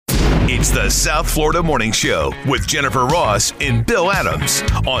It's the South Florida Morning Show with Jennifer Ross and Bill Adams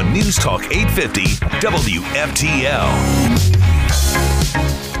on News Talk 850 WFTL.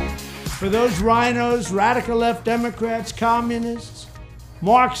 For those rhinos, radical left Democrats, communists,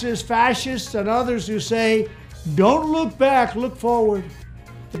 Marxists, fascists, and others who say, don't look back, look forward,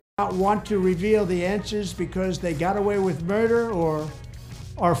 do not want to reveal the answers because they got away with murder, or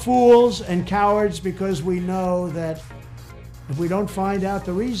are fools and cowards because we know that if we don't find out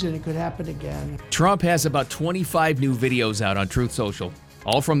the reason, it could happen again. Trump has about 25 new videos out on Truth Social,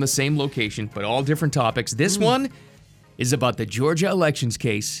 all from the same location, but all different topics. This one is about the Georgia elections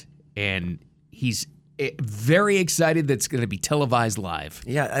case, and he's very excited that it's going to be televised live.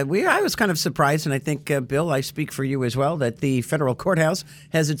 Yeah, I was kind of surprised, and I think, Bill, I speak for you as well, that the federal courthouse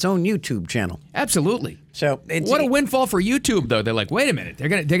has its own YouTube channel. Absolutely. So what a windfall for YouTube, though. They're like, wait a minute, they're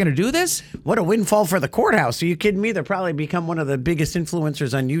gonna do this? What a windfall for the courthouse. Are you kidding me? They'll probably become one of the biggest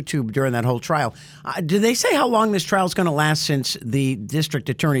influencers on YouTube during that whole trial. Do they say how long this trial is going to last, since the district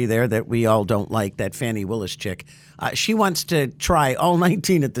attorney there that we all don't like, that Fannie Willis chick, she wants to try all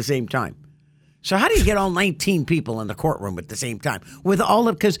 19 at the same time? So how do you get all 19 people in the courtroom at the same time?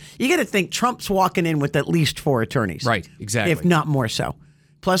 Because you got to think Trump's walking in with at least 4 attorneys. Right, exactly. If not more so.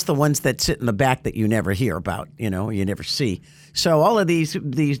 Plus the ones that sit in the back that you never hear about, you never see. So all of these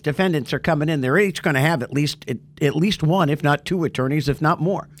defendants are coming in. They're each going to have at least one, if not 2 attorneys, if not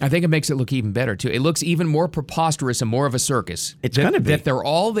more. I think it makes it look even better, too. It looks even more preposterous and more of a circus. It's going to be. That they're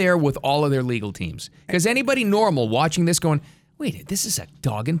all there with all of their legal teams. Because anybody normal watching this going, wait, this is a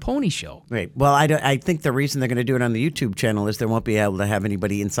dog and pony show. Right. Well, I think the reason they're going to do it on the YouTube channel is they won't be able to have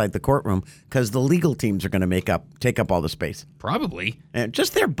anybody inside the courtroom because the legal teams are going to take up all the space. Probably. And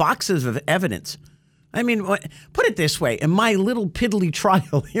just their boxes of evidence. I mean, put it this way. In my little piddly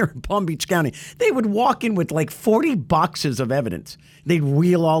trial here in Palm Beach County, they would walk in with like 40 boxes of evidence. They'd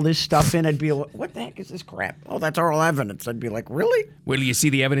wheel all this stuff in. I'd be like, what the heck is this crap? Oh, that's oral evidence. I'd be like, really? Wait till you see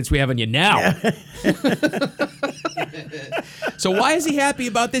the evidence we have on you now. Yeah. So why is he happy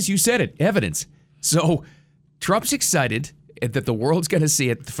about this? You said it, evidence. So Trump's excited that the world's going to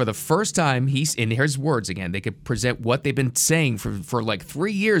see it for the first time. In his words again, they could present what they've been saying for like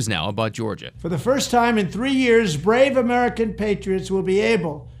 3 years now about Georgia. For the first time in 3 years, brave American patriots will be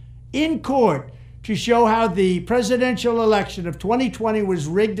able, in court, to show how the presidential election of 2020 was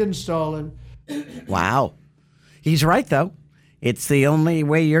rigged and stolen. Wow. He's right, though. It's the only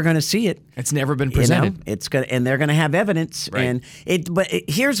way you're going to see it. It's never been presented. And they're going to have evidence. Right.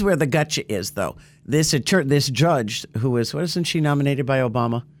 Here's where the gotcha is, though. This judge who is, wasn't she nominated by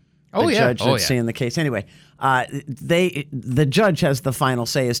Obama? The judge that's seeing the case. Anyway, the judge has the final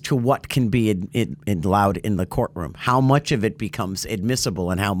say as to what can be allowed in the courtroom. How much of it becomes admissible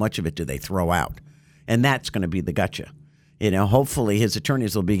and how much of it do they throw out? And that's going to be the gotcha. Hopefully his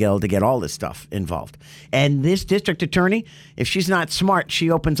attorneys will be able to get all this stuff involved. And this district attorney, if she's not smart,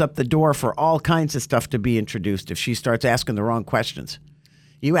 she opens up the door for all kinds of stuff to be introduced if she starts asking the wrong questions.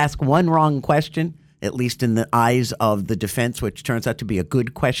 You ask one wrong question, at least in the eyes of the defense, which turns out to be a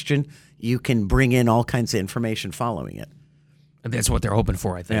good question, you can bring in all kinds of information following it. And that's what they're hoping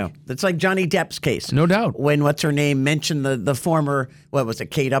for, I think. Yeah. It's like Johnny Depp's case. No doubt. When what's-her-name mentioned the former, what was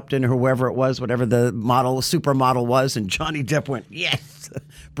it, Kate Upton or whoever it was, whatever the supermodel was, and Johnny Depp went, yes,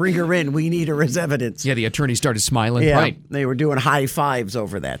 bring her in. We need her as evidence. Yeah, the attorney started smiling. Yeah, right. They were doing high fives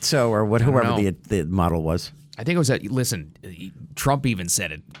over that. Whoever the model was. I think it was listen, Trump even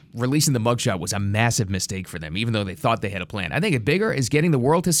said it. Releasing the mugshot was a massive mistake for them, even though they thought they had a plan. I think it bigger is getting the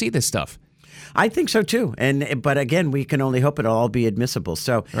world to see this stuff. I think so, too. But again, we can only hope it'll all be admissible.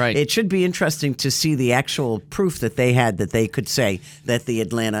 So It should be interesting to see the actual proof that they had that they could say that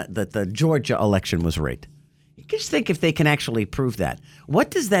the Georgia election was rigged. Just think if they can actually prove that.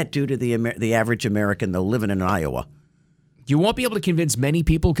 What does that do to the average American, though, living in Iowa? You won't be able to convince many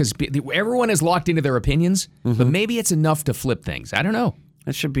people because everyone is locked into their opinions, but maybe it's enough to flip things. I don't know.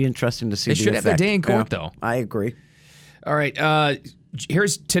 It should be interesting to see. They should have their day in court, though. I agree. All right.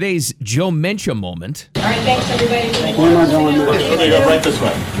 Here's today's Joe Mencha moment. All right, thanks, everybody. Where am I going now? Right this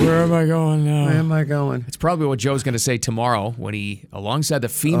way. Where am I going now? Where am I going? It's probably what Joe's going to say tomorrow when he, alongside the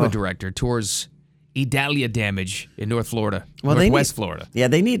FEMA director, tours Idalia damage in North Florida, Northwest Florida. Yeah,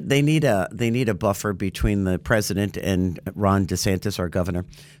 they need a buffer between the president and Ron DeSantis, our governor.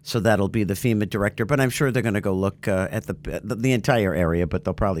 So that'll be the FEMA director. But I'm sure they're going to go look at the entire area, but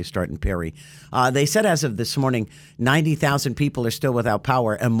they'll probably start in Perry. They said as of this morning, 90,000 people are still without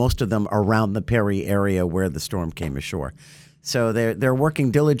power, and most of them around the Perry area where the storm came ashore. So they're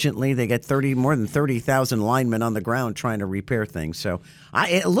working diligently. They get more than 30,000 linemen on the ground trying to repair things. So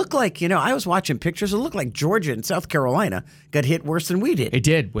it looked like, I was watching pictures. It looked like Georgia and South Carolina got hit worse than we did. It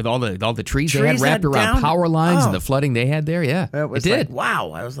did, with all the trees they had wrapped around power lines and the flooding they had there. Yeah, it did.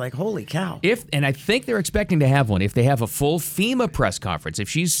 Wow. I was like, holy cow. And I think they're expecting to have one. If they have a full FEMA press conference, if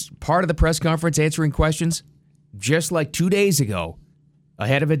she's part of the press conference answering questions, just like 2 days ago,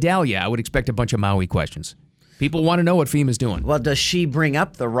 ahead of Adalia, I would expect a bunch of Maui questions. People want to know what FEMA's doing. Well, does she bring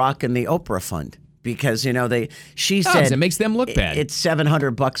up the Rock and the Oprah fund? Because, she said it makes them look bad. It's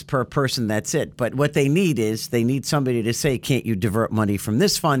 $700 per person. That's it. But what they need somebody to say, can't you divert money from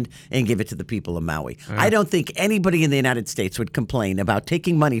this fund and give it to the people of Maui? I don't think anybody in the United States would complain about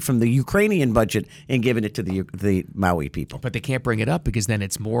taking money from the Ukrainian budget and giving it to the Maui people. But they can't bring it up because then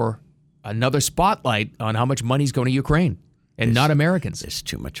it's another spotlight on how much money's going to Ukraine and not Americans. There's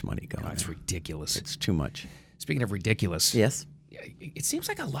too much money going. It's ridiculous. It's too much. Speaking of ridiculous. Yes. It seems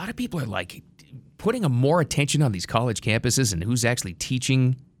like a lot of people are putting more attention on these college campuses and who's actually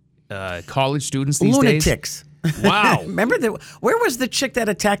teaching college students these days. Lunatics. Wow. Remember, where was the chick that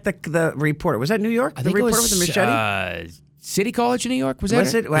attacked the reporter? Was that New York? I think the reporter with the machete? City College in New York? Was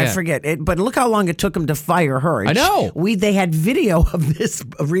that it? Well, I forget. But look how long it took him to fire her. I know. They had video of this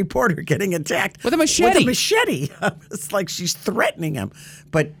reporter getting attacked. With a machete. It's like she's threatening him.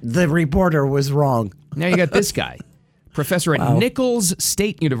 But the reporter was wrong. Now you got this guy. Professor at Nichols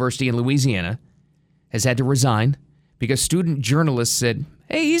State University in Louisiana has had to resign because student journalists said,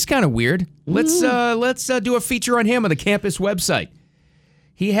 hey, he's kind of weird. Let's do a feature on him on the campus website.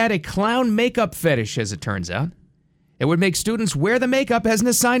 He had a clown makeup fetish, as it turns out. It would make students wear the makeup as an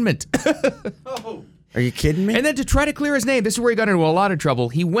assignment. Are you kidding me? And then to try to clear his name, this is where he got into a lot of trouble.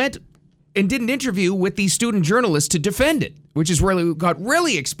 He went and did an interview with these student journalists to defend it, which is where it got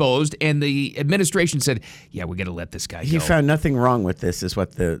really exposed. And the administration said, yeah, we're going to let this guy go. He found nothing wrong with this is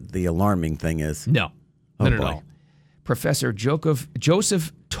what the alarming thing is. No. No. Professor Joseph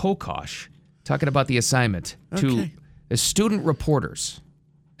Tokosh talking about the assignment to the student reporters.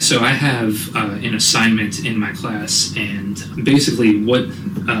 So I have an assignment in my class, and basically what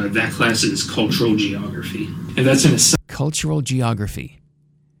that class is cultural geography. And that's an assignment. Cultural geography.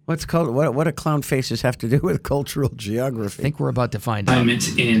 What do clown faces have to do with cultural geography? I think we're about to find out.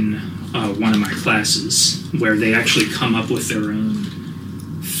 Assignment in one of my classes where they actually come up with their own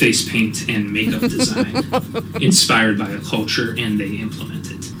face paint and makeup design inspired by a culture, and they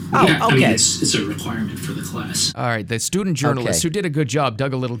implement it. I mean, it's a requirement for the class. All right, the student journalist who did a good job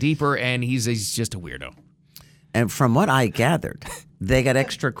dug a little deeper, and he's just a weirdo. And from what I gathered, they got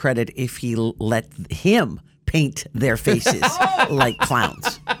extra credit if he let him paint their faces like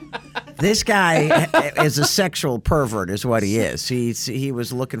clowns. This guy is a sexual pervert, is what he is. He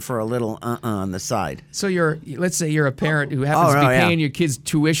was looking for a little on the side. So let's say you're a parent who happens to be paying your kid's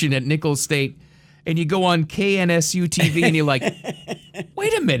tuition at Nichols State, and you go on KNSU TV and you're like,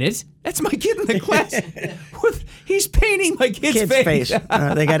 wait a minute, that's my kid in the class. He's painting my kid's face.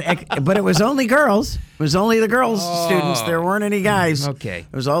 They got, but it was only girls. It was only the girls students. There weren't any guys. Okay,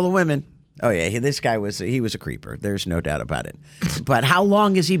 it was all the women. Oh yeah, this guy was a creeper. There's no doubt about it. But how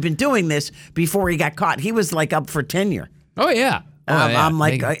long has he been doing this before he got caught? He was like up for tenure. Oh yeah. I'm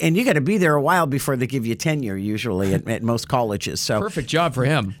like, and you got to be there a while before they give you tenure, usually at most colleges. So perfect job for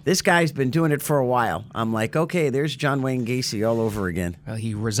him. This guy's been doing it for a while. I'm like, okay, there's John Wayne Gacy all over again. Well,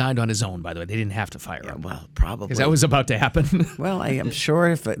 he resigned on his own, by the way. They didn't have to fire him. Well, probably because that was about to happen. Well, I am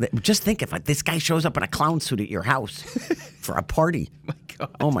sure just think if this guy shows up in a clown suit at your house for a party.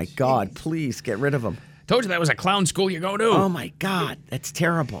 Oh my God! Please get rid of him. Told you that was a clown school you go to. Oh my God, that's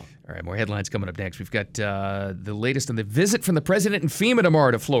terrible. All right, more headlines coming up next. We've got the latest on the visit from the president and FEMA tomorrow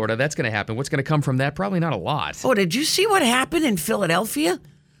to Florida. That's going to happen. What's going to come from that? Probably not a lot. Oh, did you see what happened in Philadelphia?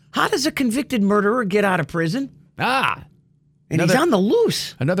 How does a convicted murderer get out of prison? And he's on the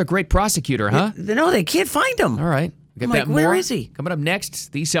loose. Another great prosecutor, huh? No, they can't find him. All right. I'm like, where is he? Coming up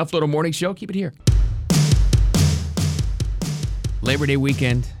next, the South Florida Morning Show. Keep it here. Labor Day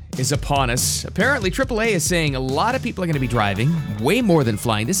weekend is upon us. Apparently, AAA is saying a lot of people are going to be driving, way more than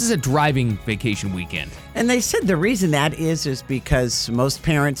flying. This is a driving vacation weekend. And they said the reason that is because most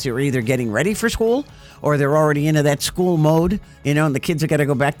parents are either getting ready for school or they're already into that school mode, and the kids are going to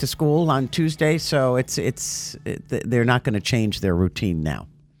go back to school on Tuesday. So they're not going to change their routine now.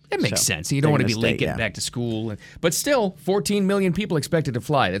 It makes sense. You don't want to be late getting back to school. But still, 14 million people expected to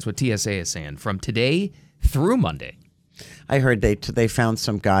fly. That's what TSA is saying from today through Monday. I heard they found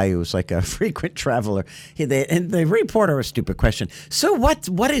some guy who was like a frequent traveler. And the reporter, a stupid question. So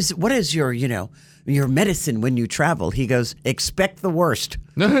what is your your medicine when you travel. He goes, expect the worst.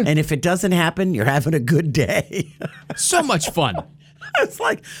 And if it doesn't happen, you're having a good day. So much fun. It's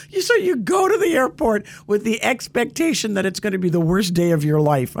like, so you go to the airport with the expectation that it's going to be the worst day of your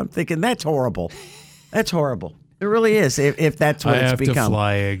life. I'm thinking, that's horrible. That's horrible. It really is, if that's what it's become. I have to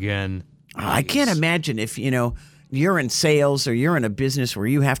fly again. I can't imagine if, you're in sales or you're in a business where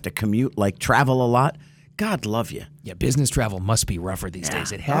you have to commute, like travel a lot. God love you. Yeah, business travel must be rougher these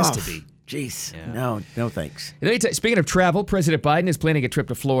days. It has to be. Jeez. Yeah. No thanks. Speaking of travel, President Biden is planning a trip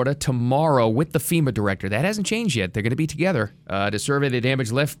to Florida tomorrow with the FEMA director. That hasn't changed yet. They're going to be together to survey the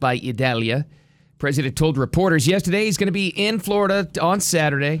damage left by Idalia. President told reporters yesterday he's going to be in Florida on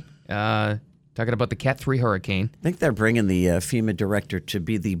Saturday, talking about the Cat 3 hurricane. I think they're bringing the FEMA director to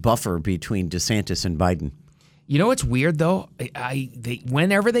be the buffer between DeSantis and Biden. You know what's weird, though?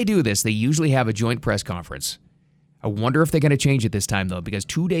 Whenever they do this, they usually have a joint press conference. I wonder if they're going to change it this time, though, because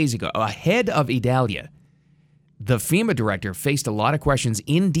 2 days ago, ahead of Idalia, the FEMA director faced a lot of questions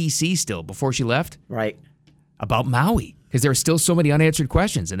in D.C. still before she left. Right. About Maui, because there are still so many unanswered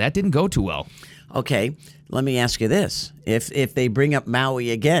questions, and that didn't go too well. Okay, let me ask you this. If they bring up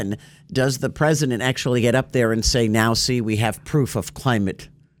Maui again, does the president actually get up there and say, now, see, we have proof of climate,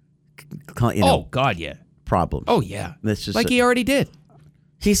 oh, God, yeah. Problem. Oh, yeah. This is like he already did.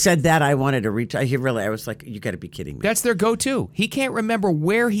 He said that. I wanted to reach. I was like, you got to be kidding me. That's their go-to. He can't remember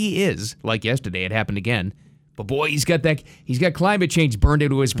where he is. Like yesterday, it happened again. But boy, he's got climate change burned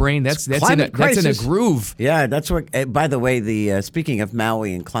into his brain. That's in a groove. Yeah, that's what. By the way, speaking of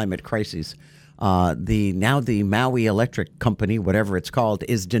Maui and climate crises, the Maui Electric Company, whatever it's called,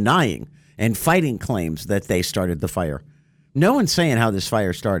 is denying and fighting claims that they started the fire. No one's saying how this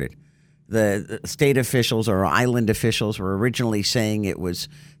fire started. The state officials or island officials were originally saying it was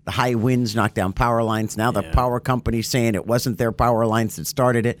the high winds knocked down power lines. Now the power company's saying it wasn't their power lines that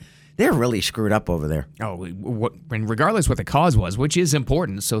started it. They're really screwed up over there. Oh, and regardless what the cause was, which is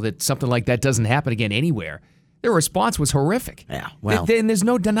important so that something like that doesn't happen again anywhere, their response was horrific. Yeah, well. And there's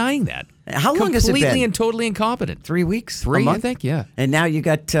no denying that. How long has it been? Completely and totally incompetent. 3 weeks? 3, I think, yeah. And now you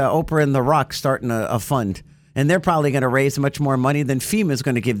got Oprah and The Rock starting a fund. And they're probably going to raise much more money than FEMA's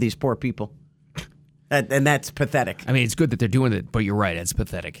going to give these poor people. And that's pathetic. I mean, it's good that they're doing it, but you're right, it's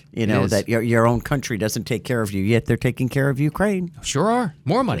pathetic. That your own country doesn't take care of you, yet they're taking care of Ukraine. Sure are.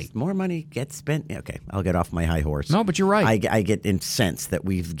 More money. More money gets spent. Okay, I'll get off my high horse. No, but you're right. I get incensed that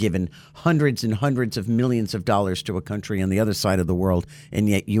we've given hundreds and hundreds of millions of dollars to a country on the other side of the world, and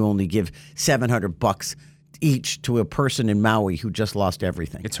yet you only give $700 each to a person in Maui who just lost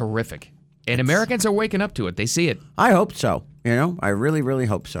everything. It's horrific. And Americans are waking up to it. They see it. I hope so. I really, really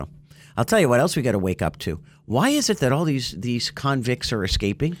hope so. I'll tell you what else we got to wake up to. Why is it that all these convicts are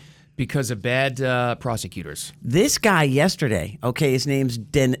escaping? Because of bad prosecutors. This guy yesterday, his name's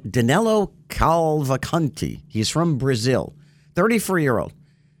Danilo Cavalcanti. He's from Brazil, 34-year-old.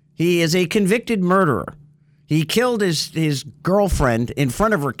 He is a convicted murderer. He killed his girlfriend in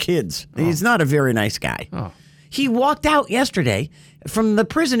front of her kids. Oh. He's not a very nice guy. Oh. He walked out yesterday from the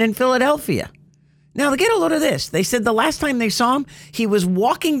prison in Philadelphia. Now, get a load of this. They said the last time they saw him, he was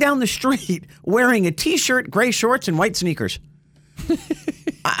walking down the street wearing a T-shirt, gray shorts, and white sneakers.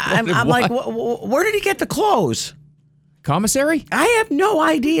 I'm like, where did he get the clothes? Commissary? I have no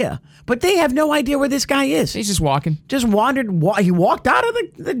idea. But they have no idea where this guy is. He's just walking. Just wandered. He walked out of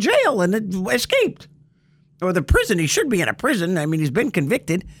the jail and escaped. Or the prison. He should be in a prison. I mean, he's been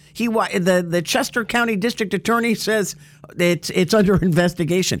convicted. The Chester County District Attorney says it's under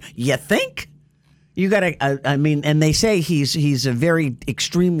investigation. You think? You got to, and they say he's a very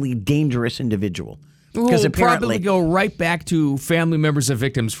extremely dangerous individual. Because probably go right back to family members of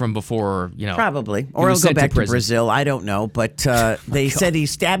victims from before, Probably. Or he'll go back to Brazil. I don't know. But they said he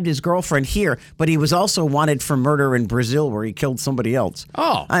stabbed his girlfriend here, but he was also wanted for murder in Brazil where he killed somebody else.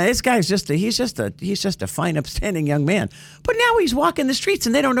 Oh. This guy's just a fine, upstanding young man. But now he's walking the streets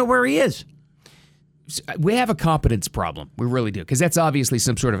and they don't know where he is. We have a competence problem. We really do. Because that's obviously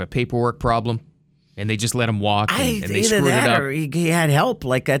some sort of a paperwork problem. And they just let him walk, and they screwed it up. Or he had help,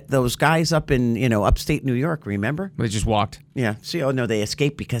 like at those guys up in upstate New York. Remember? They just walked. Yeah. See, no, they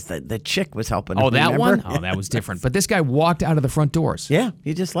escaped because the chick was helping him. Oh, that remember? one? Oh, that was different. But this guy walked out of the front doors. Yeah,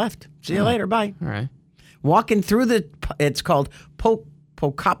 he just left. See you later. Bye. All right. Walking through it's called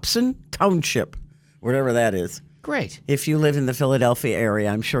Pocopson Township, whatever that is. Great. If you live in the Philadelphia area,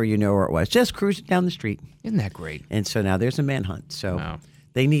 I'm sure you know where it was. Just cruising down the street. Isn't that great? And so now there's a manhunt. So. Wow.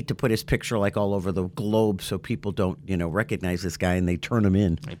 They need to put his picture like all over the globe so people don't, recognize this guy and they turn him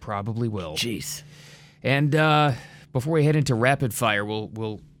in. They probably will. Jeez. And before we head into rapid fire,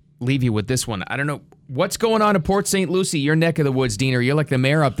 we'll leave you with this one. I don't know what's going on in Port St. Lucie, your neck of the woods, Diener. You're like the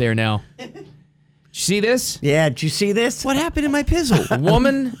mayor up there now. See this? Yeah, did you see this? What happened in my pizzle? A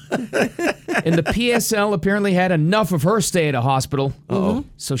woman in the PSL apparently had enough of her stay at a hospital.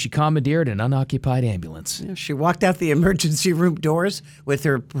 So she commandeered an unoccupied ambulance. Yeah, she walked out the emergency room doors with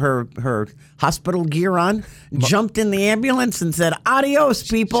her hospital gear on, jumped in the ambulance and said, adios,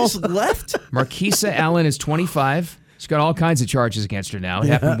 people. Just left? Marquisa Allen is 25. She's got all kinds of charges against her now. It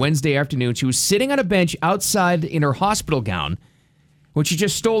happened Wednesday afternoon. She was sitting on a bench outside in her hospital gown when she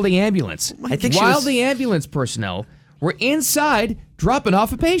just stole the ambulance. While the ambulance personnel were inside dropping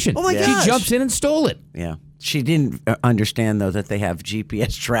off a patient. Oh, my gosh. She jumps in and stole it. Yeah. She didn't understand, though, that they have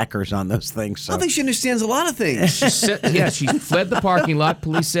GPS trackers on those things. So. I don't think she understands a lot of things. She fled the parking lot.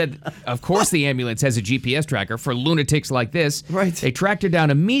 Police said, of course the ambulance has a GPS tracker for lunatics like this. Right. They tracked her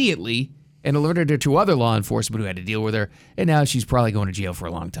down immediately and alerted her to other law enforcement who had to deal with her. And now she's probably going to jail for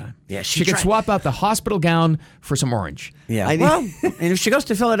a long time. Yeah, she can swap out the hospital gown for some orange. Yeah. And if she goes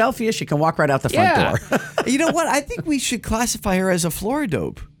to Philadelphia, she can walk right out the front door. You know what? I think we should classify her as a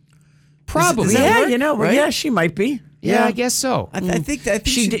Floridope. Probably. Does that work? Right? Yeah, she might be. Yeah, I guess so. I think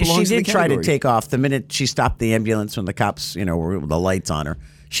she belongs in the did try to category. take off the minute she stopped the ambulance when the cops, were with the lights on her.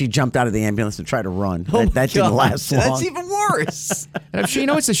 She jumped out of the ambulance and tried to run. That didn't last long. That's even worse. And I'm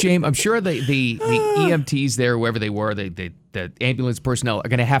sure, it's a shame. I'm sure the EMTs there, whoever they were, the ambulance personnel are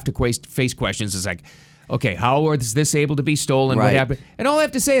going to have to face questions. It's like, okay, how was this able to be stolen? Right. What happened? And all I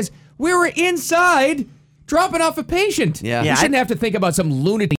have to say is, we were inside dropping off a patient. Yeah. You shouldn't have to think about some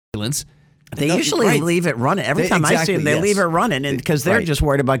lunatic ambulance. They usually leave it running. Every time I see them, they leave it running because they're just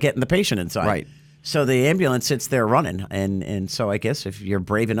worried about getting the patient inside. Right. So the ambulance sits there running, and so I guess if you're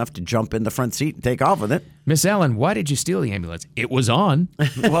brave enough to jump in the front seat and take off with it. Miss Allen, why did you steal the ambulance? It was on.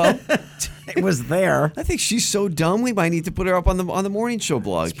 Well, it was there. I think she's so dumb. We might need to put her up on the morning show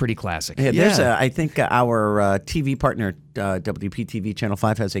blog. It's pretty classic. Yeah, there's I think our TV partner, WPTV Channel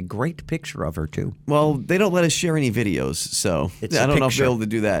 5, has a great picture of her, too. Well, they don't let us share any videos, so It's I a don't know if picture. we'll be able to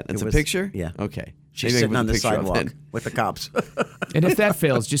do that. It's a picture? Yeah. Okay. She's Maybe I can sitting put on the picture up sidewalk then. with the cops. And if that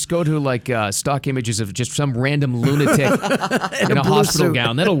fails, just go to like stock images of just some random lunatic in a hospital suit.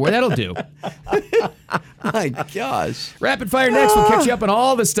 gown. That'll do. My gosh. Rapid fire next. We'll catch you up on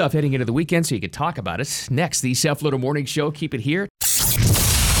all this stuff heading into the weekend so you can talk about it. Next, the Self Loader Morning Show. Keep it here.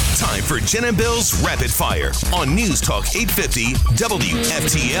 Time for Jen and Bill's Rapid Fire on News Talk 850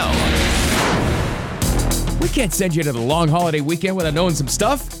 WFTL. We can't send you to the long holiday weekend without knowing some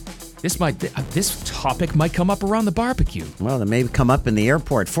stuff. This topic might come up around the barbecue. Well, it may come up in the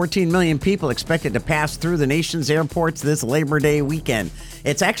airport. 14 million people expected to pass through the nation's airports this Labor Day weekend.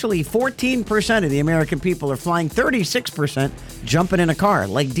 It's actually 14% of the American people are flying, 36% jumping in a car,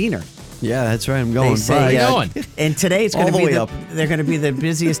 like Diener. Yeah, that's right. I'm going. They say, Going. And today it's going All to the be way up. they're going to be the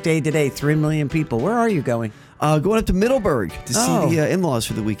busiest day today. 3 million people. Where are you going? Going up to Middleburg to Oh. see the in-laws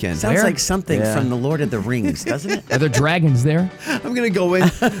for the weekend. Sounds Where? like something Yeah. from the Lord of the Rings, doesn't it? Are there dragons there? I'm going to go in.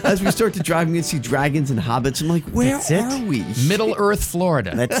 As we start to drive, I'm going to see dragons and hobbits. I'm like, where That's it. are we? Middle Earth,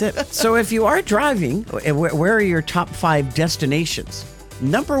 Florida. That's it. So if you are driving, where are your top 5 destinations?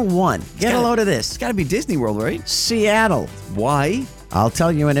 Number 1, get a load of this. It's got to be Disney World, right? Seattle. Why? I'll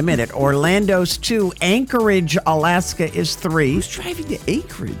tell you in a minute. Orlando's 2. Anchorage, Alaska is 3. Who's driving to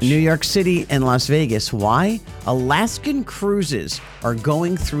Anchorage? New York City and Las Vegas. Why? Alaskan cruises are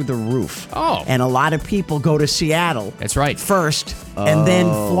going through the roof. Oh. And a lot of people go to Seattle. That's right. First, and then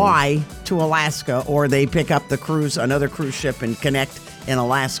fly to Alaska, or they pick up another cruise ship and connect in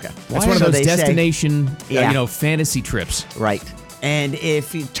Alaska. That's one of So those they say- destination, Yeah. fantasy trips. Right. And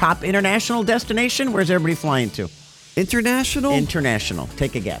if you top international destination, where's everybody flying to? International? International.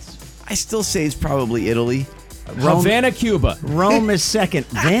 Take a guess. I still say it's probably Italy. Havana, Cuba. Rome is second.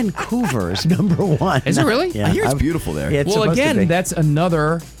 Vancouver is number 1. Is it really? Yeah. I hear it's beautiful there. Yeah, it's Well, supposed to be. again, that's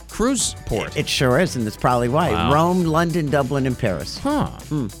another cruise port. It sure is, and that's probably why. Wow. Rome, London, Dublin, and Paris. Huh.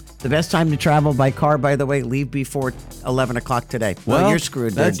 The best time to travel by car, by the way, leave before 11 o'clock today. Well, you're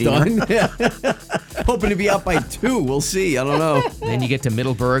screwed there, That's Diener. done. Yeah. Hoping to be out by 2. We'll see. I don't know. Then you get to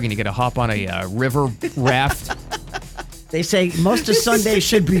Middleburg and you get to hop on a river raft. They say most of Sunday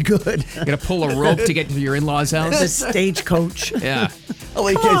should be good. You got to pull a rope to get to your in-laws' The house. stagecoach. Yeah. I'll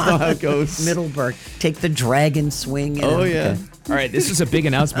let you guys know how it goes. Middleburg. Take the dragon swing in. Oh, yeah. All right, this is a big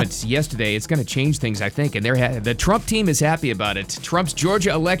announcement yesterday. It's going to change things, I think, and the Trump team is happy about it. Trump's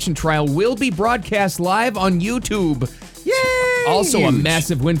Georgia election trial will be broadcast live on YouTube. Yay! Also a Huge.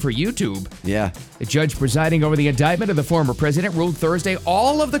 massive win for YouTube. Yeah. The judge presiding over the indictment of the former president ruled Thursday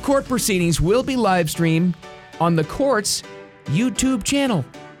all of the court proceedings will be live streamed on the court's YouTube channel.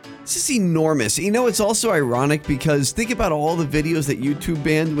 This is enormous. You know, it's also ironic because think about all the videos that YouTube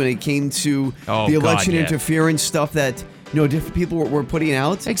banned when it came to Oh, the God, election yeah. interference stuff that different people were putting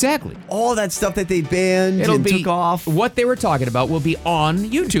out. Exactly. All that stuff that they banned and took off. What they were talking about will be on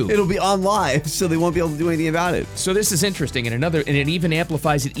YouTube. It'll be on live, so they won't be able to do anything about it. So this is interesting, and it even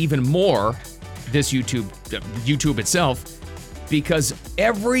amplifies it even more, this YouTube itself, because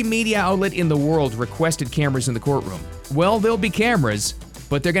every media outlet in the world requested cameras in the courtroom. Well, there'll be cameras,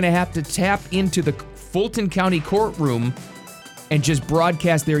 but they're going to have to tap into the Fulton County courtroom and just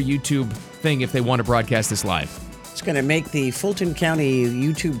broadcast their YouTube thing if they want to broadcast this live. It's going to make the Fulton County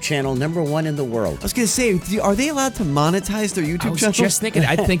YouTube channel #1 in the world. I was going to say, are they allowed to monetize their YouTube channel? I was just thinking,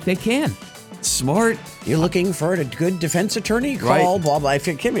 I think they can. Smart. You're looking for a good defense attorney? Call blah, blah.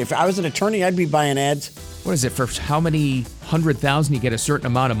 If I was an attorney, I'd be buying ads. What is it, for how many 100,000 you get a certain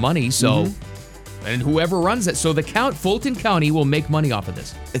amount of money, so... And whoever runs it. So Fulton County will make money off of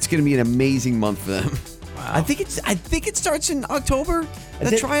this. It's going to be an amazing month for them. Wow. I think it starts in October,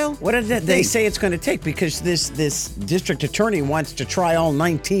 the trial. What did they say it's going to take? Because this district attorney wants to try all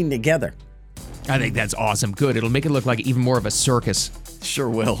 19 together. I think that's awesome. Good. It'll make it look like even more of a circus. Sure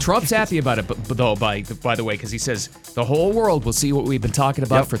will. Trump's happy about it, though, by the way, because he says the whole world will see what we've been talking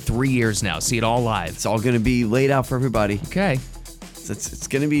about for 3 years now. See it all live. It's all going to be laid out for everybody. Okay. It's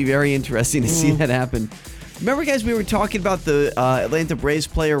going to be very interesting to see that happen. Remember, guys, we were talking about the Atlanta Braves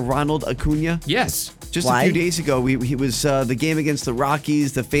player Ronald Acuna? Yes. Just a few days ago, he was the game against the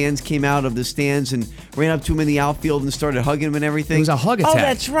Rockies. The fans came out of the stands and ran up to him in the outfield and started hugging him and everything. It was a hug attack. Oh,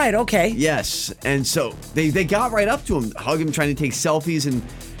 that's right. Okay. Yes. And so they got right up to him, hug him, trying to take selfies. And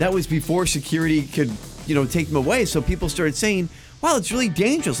that was before security could, take them away. So people started saying, wow, it's really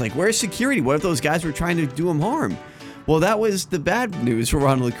dangerous. Like, where's security? What if those guys were trying to do him harm? Well, that was the bad news for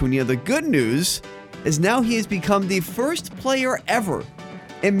Ronald Acuna. The good news is now he has become the first player ever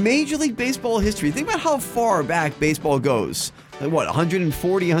in Major League Baseball history. Think about how far back baseball goes. Like,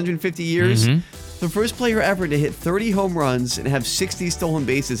 140, 150 years? The first player ever to hit 30 home runs and have 60 stolen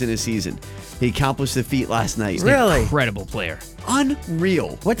bases in a season. He accomplished the feat last night. Really? Incredible player.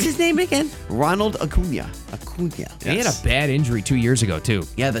 Unreal. What's his name again? Ronald Acuna. Acuna. He had a bad injury 2 years ago, too.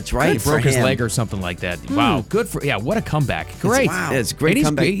 Yeah, that's right. He broke his leg or something like that. Wow. Good for... Yeah, what a comeback. Great. It's a great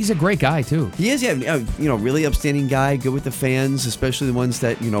comeback. He's a great guy, too. He is, really upstanding guy, good with the fans, especially the ones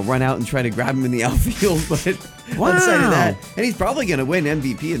that, run out and try to grab him in the outfield. But outside of that, and he's probably going to win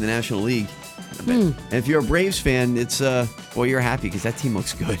MVP in the National League. And if you're a Braves fan, it's, you're happy because that team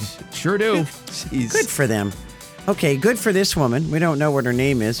looks good. Sure do. Good for them. Okay, good for this woman. We don't know what her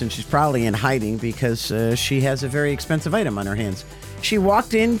name is, and she's probably in hiding because she has a very expensive item on her hands. She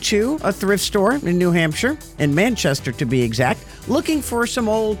walked into a thrift store in New Hampshire, in Manchester to be exact, looking for some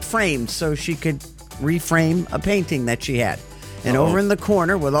old frames so she could reframe a painting that she had. And over in the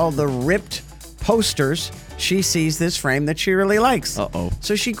corner with all the ripped posters, she sees this frame that she really likes.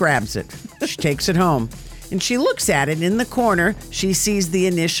 So she grabs it. She takes it home. And she looks at it in the corner. She sees the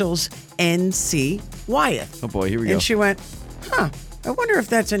initials N.C. Wyeth. Oh, boy, here we go. And she went, I wonder if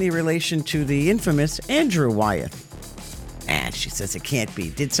that's any relation to the infamous Andrew Wyeth. And she says it can't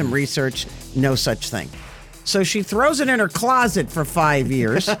be. Did some research, no such thing. So she throws it in her closet for 5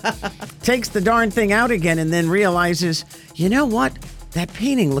 years, takes the darn thing out again, and then realizes, you know what? That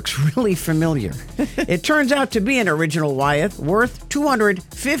painting looks really familiar. It turns out to be an original Wyeth worth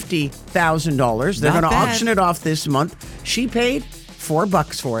 $250,000. They're going to auction it off this month. She paid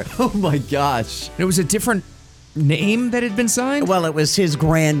 $4 for it. Oh my gosh. It was a different name that had been signed? Well, it was his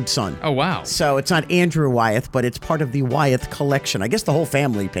grandson. Oh, wow. So it's not Andrew Wyeth, but it's part of the Wyeth collection. I guess the whole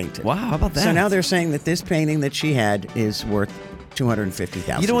family painted. Wow, how about that? So now they're saying that this painting that she had is worth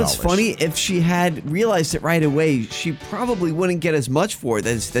 $250,000. You know what's funny? If she had realized it right away, she probably wouldn't get as much for it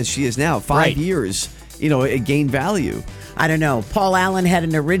as she is now. 5 years, it gained value. I don't know. Paul Allen had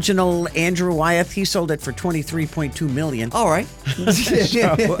an original Andrew Wyeth. He sold it for $23.2 million. All right.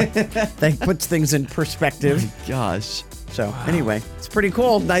 That puts things in perspective. Oh my gosh. So anyway, it's pretty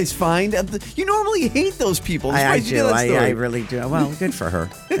cool. Nice find. You normally hate those people. I do. I really do. Well, good for her.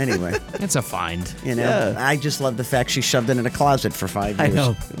 Anyway. It's a find. I just love the fact she shoved it in a closet for 5 years. I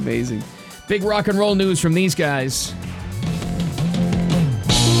know. Amazing. Big rock and roll news from these guys.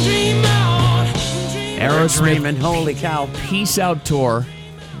 Aerosmith, holy cow. Peace Out Tour.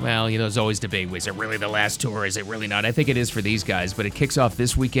 Well, there's always debate. Is it really the last tour? Is it really not? I think it is for these guys, but it kicks off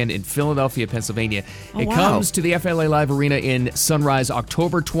this weekend in Philadelphia, Pennsylvania. It comes to the FLA Live Arena in Sunrise,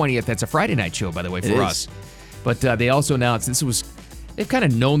 October 20th. That's a Friday night show, by the way, for us. But they also announced they've kind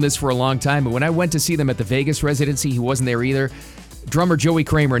of known this for a long time, but when I went to see them at the Vegas residency, he wasn't there either. Drummer Joey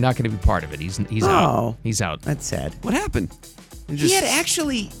Kramer not going to be part of it. He's out. He's out. That's sad. What happened? He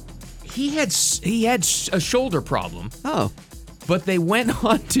had a shoulder problem. Oh. But they went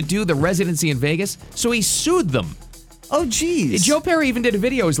on to do the residency in Vegas, so he sued them. Oh, geez. Joe Perry even did a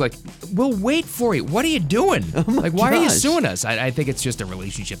video. He's like, we'll wait for you. What are you doing? Like, why are you suing us? I think it's just a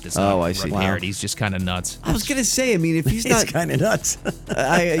relationship that's not repaired. He's just kind of nuts. I was going to say, I mean, if he's not... He's kind of nuts.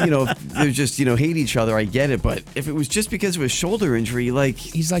 If they're just, hate each other, I get it. But if it was just because of a shoulder injury, like...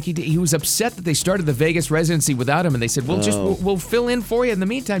 He's like, he was upset that they started the Vegas residency without him, and they said, we'll fill in for you. In the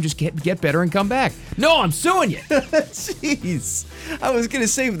meantime, just get better and come back. No, I'm suing you. Jeez. I was going to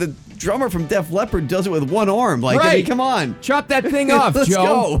say, the drummer from Def Leppard does it with one arm. Like, I mean, come on. Chop that thing off, Let's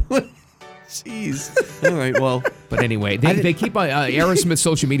Joe. Go. Jeez. All right, well. But anyway, they keep on Aerosmith's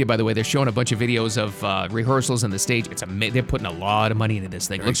social media, by the way. They're showing a bunch of videos of rehearsals on the stage. They're putting a lot of money into this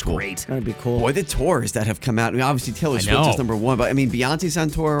thing. It looks great. It's going to be cool. Boy, the tours that have come out. I mean, obviously, Taylor Swift is number one. But, I mean, Beyonce's on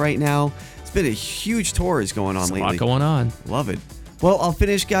tour right now. It's been a huge tours going on lately. A lot going on. Love it. Well, I'll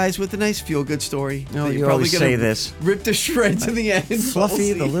finish, guys, with a nice feel-good story. No, you always say this. Rip to shreds in the end.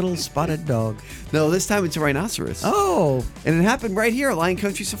 Fluffy, the little spotted dog. No, this time it's a rhinoceros. Oh. And it happened right here at Lion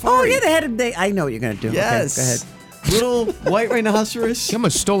Country Safari. Oh, yeah, I know what you're going to do. Yes. Okay, go ahead. Little white rhinoceros. You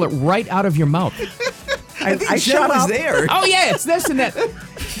almost stole it right out of your mouth. I think Jen was there. Oh, yeah, it's this and that.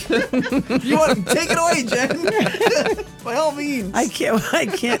 You want to take it away, Jen? By all means. I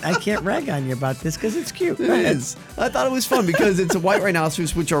can't rag on you about this because it's cute. It is. I thought it was fun because it's a white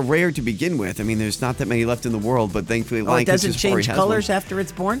rhinoceros, which are rare to begin with. I mean, there's not that many left in the world, but thankfully, it doesn't change colors after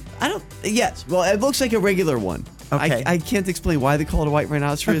it's born? Yes. Well, it looks like a regular one. Okay. I can't explain why they call it a white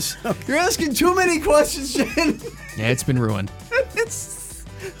rhinoceros. You're asking too many questions, Jen. Yeah, it's been ruined. It's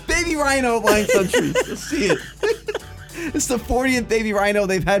baby rhino at Lion Country. You'll see it. It's the 40th baby rhino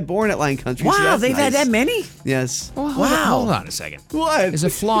they've had born at Lion Country. Wow, they've had that many? Yes. Well, wow. Hold on a second. What? There's a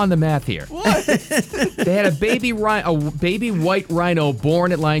flaw in the math here. What? They had a baby white rhino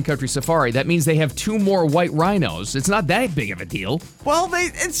born at Lion Country Safari. That means they have 2 more white rhinos. It's not that big of a deal. Well,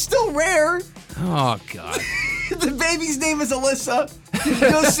 it's still rare. Oh, God. The baby's name is Alyssa.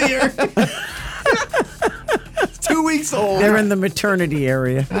 Go see her. 2 weeks old. They're in the maternity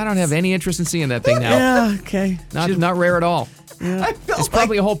area. I don't have any interest in seeing that thing now. Yeah, okay. Not rare at all. Yeah. There's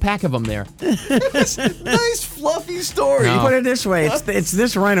probably a whole pack of them there. Nice fluffy story. No. Put it this way, it's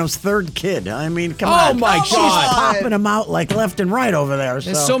this rhino's 3rd kid. I mean, come on. Oh my God. She's popping them out like left and right over there.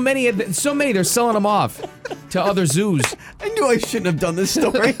 There's so many, they're selling them off to other zoos. I knew I shouldn't have done this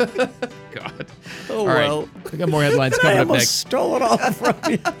story. God. Oh, all well. Right. We got more headlines coming up next. Stole it all from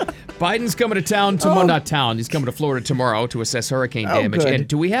you. Biden's coming to town tomorrow. Not town. He's coming to Florida tomorrow to assess hurricane damage. Good. And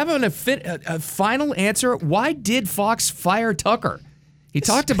do we have a final answer? Why did Fox fire Tucker? He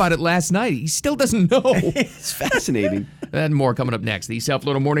talked about it last night. He still doesn't know. It's fascinating. And more coming up next. The South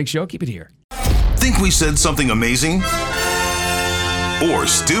Florida Morning Show. Keep it here. Think we said something amazing? Or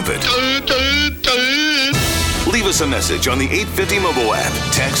stupid? Leave us a message on the 850 mobile app,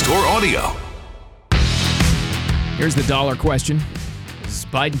 text or audio. Here's the dollar question. Does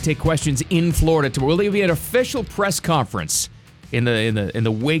Biden take questions in Florida? Will there be an official press conference in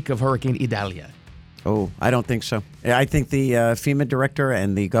the wake of Hurricane Idalia? Oh, I don't think so. I think the FEMA director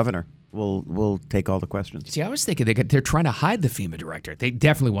and the governor will take all the questions. See, I was thinking they're trying to hide the FEMA director. They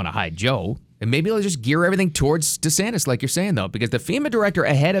definitely want to hide Joe. And maybe they'll just gear everything towards DeSantis, like you're saying, though, because the FEMA director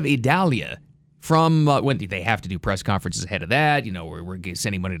ahead of Idalia, from when they have to do press conferences ahead of that, we're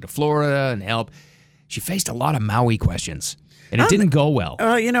sending money to Florida and help. She faced a lot of Maui questions, and it didn't go well.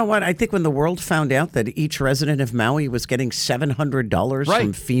 You know what? I think when the world found out that each resident of Maui was getting $700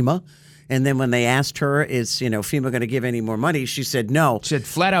 from FEMA, and then when they asked her, is FEMA going to give any more money? She said no. She said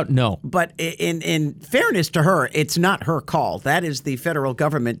flat out no. But in fairness to her, it's not her call. That is the federal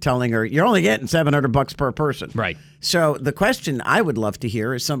government telling her, you're only getting $700 per person. Right. So the question I would love to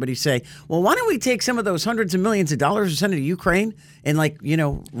hear is somebody say, well, why don't we take some of those hundreds of millions of dollars and send it to Ukraine and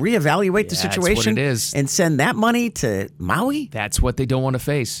reevaluate the situation that's what it is. And send that money to Maui? That's what they don't want to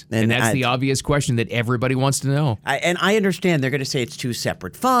face. And that's the obvious question that everybody wants to know. I understand they're going to say it's 2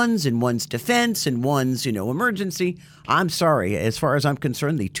 separate funds and one's defense and one's, emergency. I'm sorry. As far as I'm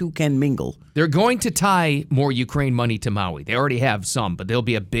concerned, the two can mingle. They're going to tie more Ukraine money to Maui. They already have some, but there'll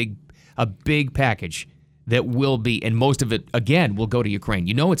be a big package that will be, and most of it, again, will go to Ukraine.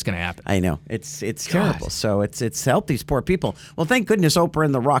 You know it's going to happen. I know. It's terrible. So it's helped these poor people. Well, thank goodness Oprah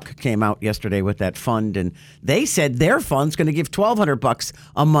and The Rock came out yesterday with that fund, and they said their fund's going to give $1,200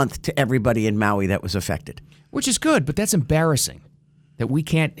 a month to everybody in Maui that was affected. Which is good, but that's embarrassing that we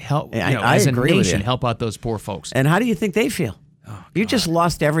can't help, as a nation, help out those poor folks. And how do you think they feel? Oh, you just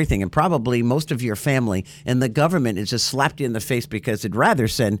lost everything, and probably most of your family, and the government has just slapped you in the face because it'd rather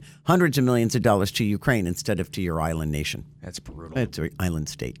send hundreds of millions of dollars to Ukraine instead of to your island nation. That's brutal. It's an island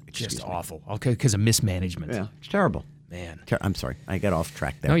state. Just awful. Okay, because of mismanagement. Yeah, it's terrible. Man. I'm sorry. I got off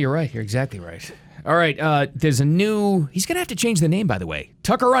track there. No, you're right. You're exactly right. All right. There's a new... He's going to have to change the name, by the way.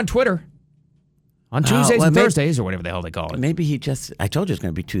 Tucker on Twitter. On Tuesdays and Thursdays, or whatever the hell they call it. Maybe he just... I told you it's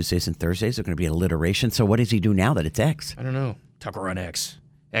going to be Tuesdays and Thursdays. It's going to be alliteration. So what does he do now that it's X? I don't know. Tucker on X.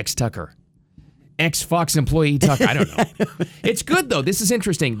 X-Tucker. Ex-Fox employee Tucker. I don't know. It's good, though. This is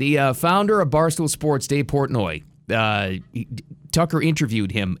interesting. The founder of Barstool Sports, Dave Portnoy, Tucker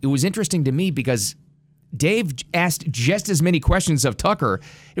interviewed him. It was interesting to me because Dave asked just as many questions of Tucker.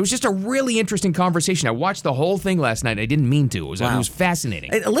 It was just a really interesting conversation. I watched the whole thing last night. I didn't mean to. It was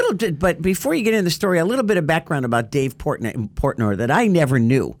fascinating. A little bit, but before you get into the story, a little bit of background about Dave Portnoy that I never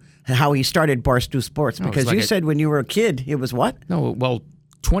knew, how he started Barstool Sports. Because you said when you were a kid, it was what? No, well,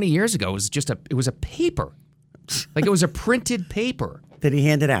 20 years ago, it was a paper. Like it was a printed paper. That he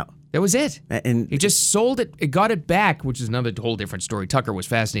handed out. That was it. And he just sold it. It got it back, which is another whole different story. Tucker was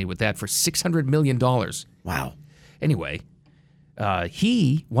fascinated with that for $600 million. Wow. Anyway,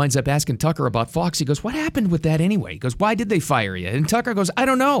 he winds up asking Tucker about Fox. He goes, what happened with that anyway? He goes, why did they fire you? And Tucker goes, I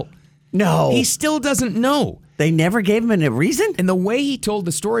don't know. No. He still doesn't know. They never gave him a reason? And the way he told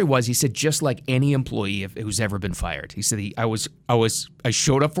the story was, he said, just like any employee who's ever been fired. He said, I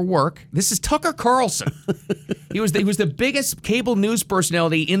showed up for work. This is Tucker Carlson. He was the biggest cable news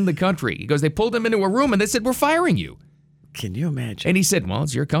personality in the country. He goes, they pulled him into a room and they said, we're firing you. Can you imagine? And he said, well,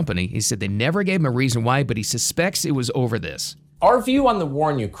 it's your company. He said they never gave him a reason why, but he suspects it was over this. Our view on the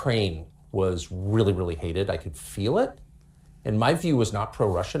war in Ukraine was really, really hated. I could feel it. And my view was not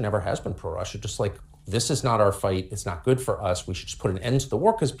pro-Russia, never has been pro-Russia, just like, this is not our fight, it's not good for us, we should just put an end to the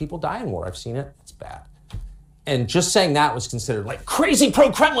war because people die in war. I've seen it, it's bad. And just saying that was considered like crazy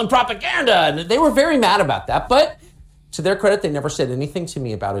pro-Kremlin propaganda, and they were very mad about that, but to their credit, they never said anything to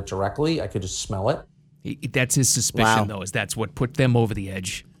me about it directly. I could just smell it. That's his suspicion, though, is that's what put them over the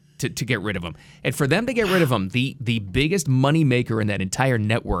edge to get rid of him. And for them to get rid of him, the biggest moneymaker in that entire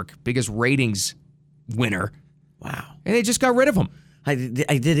network, biggest ratings winner, wow. And they just got rid of him. I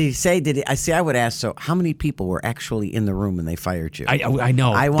would ask, so how many people were actually in the room when they fired you? I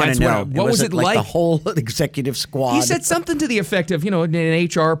know. I want to know. What was it like? The whole executive squad? He said something to the effect of, an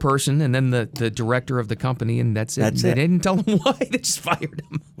HR person and then the director of the company, and that's it. They didn't tell him why. They just fired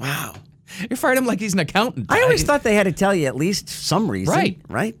him. Wow. They fired him like he's an accountant. I always thought they had to tell you at least some reason.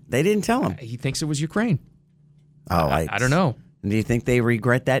 Right? They didn't tell him. He thinks it was Ukraine. Oh, I don't know. Do you think they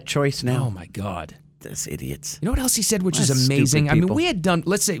regret that choice now? Oh, my God. Those idiots. You know what else he said, which is amazing? I mean, we had done,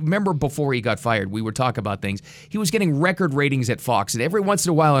 let's say, remember before he got fired, we were talking about things. He was getting record ratings at Fox, and every once in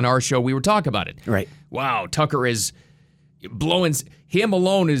a while on our show, we were talking about it. Right. Wow, Tucker is blowing, him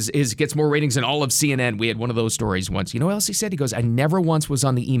alone gets more ratings than all of CNN. We had one of those stories once. You know what else he said? He goes, I never once was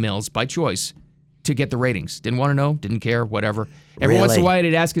on the emails by choice to get the ratings. Didn't want to know, didn't care, whatever. Every once in a while,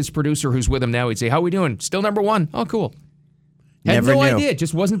 he'd ask his producer who's with him now, he'd say, how we doing? Still number one. Oh, cool. Had no idea.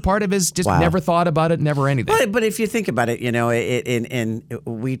 Just wasn't part of his. Just never thought about it. Never anything. But if you think about it, and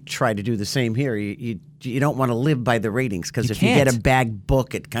we try to do the same here. You don't want to live by the ratings because if you get a bad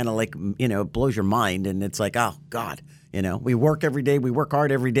book, it kind of like it blows your mind, and it's like, oh God, we work every day, we work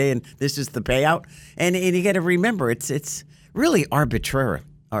hard every day, and this is the payout. And you got to remember, it's really arbitrary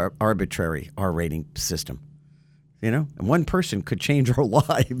our rating system. And one person could change our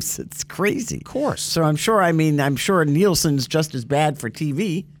lives. It's crazy. Of course. So I'm sure Nielsen's just as bad for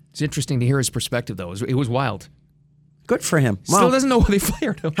TV. It's interesting to hear his perspective, though. It was wild. Good for him. Still doesn't know why they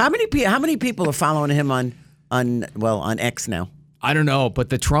fired him. How many people are following him on X now? I don't know, but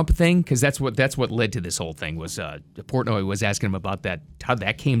the Trump thing, because that's what led to this whole thing, was Portnoy was asking him about that, how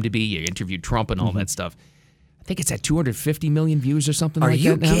that came to be. You interviewed Trump and all that stuff. I think it's at 250 million views or something like that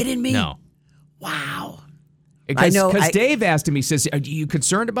now. Are you kidding me? No. Wow. Because Dave asked him, he says, are you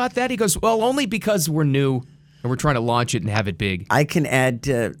concerned about that? He goes, well, only because we're new and we're trying to launch it and have it big. I can add,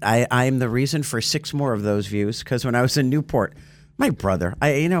 I'm the reason for 6 more of those views, because when I was in Newport, my brother,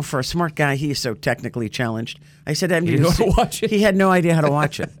 for a smart guy, he's so technically challenged. I said, he didn't know how to watch it. He had no idea how to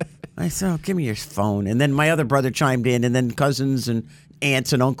watch it. I said, oh, give me your phone. And then my other brother chimed in, and then cousins and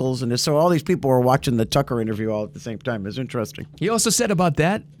aunts and uncles. And so all these people were watching the Tucker interview all at the same time. It was interesting. He also said about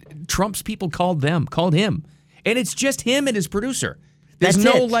that, Trump's people called him. And it's just him and his producer. There's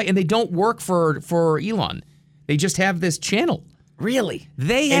and they don't work for Elon. They just have this channel. Really?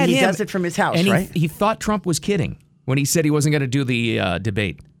 And he does it from his house, right? He thought Trump was kidding when he said he wasn't going to do the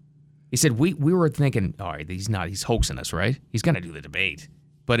debate. He said, we were thinking, all right, he's hoaxing us, right? He's going to do the debate.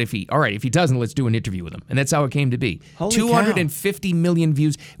 But if he doesn't, let's do an interview with him. And that's how it came to be. Holy 250 million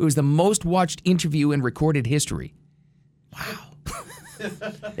views. It was the most watched interview in recorded history. Wow.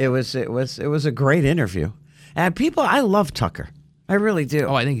 It was a great interview. And I love Tucker. I really do.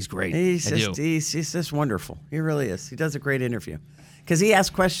 Oh, I think he's great. He's just wonderful. He really is. He does a great interview. Because he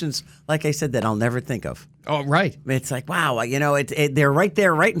asks questions, like I said, that I'll never think of. Oh, right. It's like, wow, they're right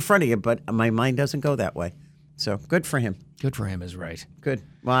there, right in front of you, but my mind doesn't go that way. So good for him. Good for him is right. Good.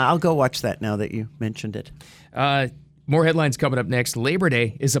 Well, I'll go watch that now that you mentioned it. More headlines coming up next. Labor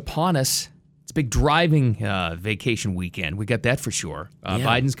Day is upon us. It's a big driving vacation weekend. We got that for sure.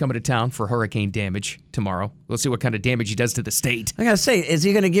 Biden's coming to town for hurricane damage tomorrow. We'll see what kind of damage he does to the state. I got to say, is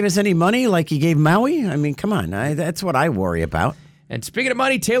he going to give us any money like he gave Maui? I mean, come on. That's what I worry about. And speaking of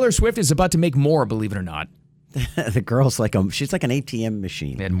money, Taylor Swift is about to make more, believe it or not. The girl's she's like an ATM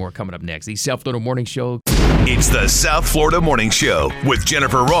machine. And more coming up next. The South Florida Morning Show. It's the South Florida Morning Show with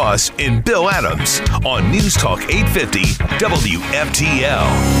Jennifer Ross and Bill Adams on News Talk 850 WFTL.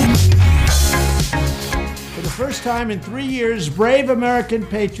 For the first time in 3 years, brave American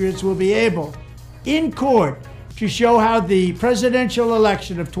patriots will be able, in court, to show how the presidential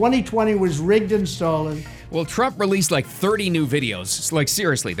election of 2020 was rigged and stolen. Well, Trump released like 30 new videos. Like,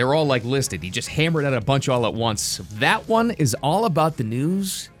 seriously, they're all like listed. He just hammered out a bunch all at once. That one is all about the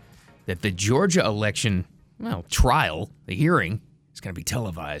news that the Georgia election, trial, the hearing, is going to be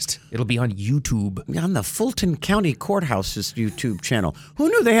televised. It'll be on YouTube. On the Fulton County Courthouse's YouTube channel. Who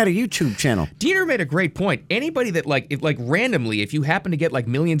knew they had a YouTube channel? Dieter made a great point. Anybody that randomly, if you happen to get like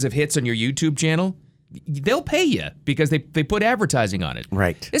millions of hits on your YouTube channel, they'll pay you because they put advertising on it.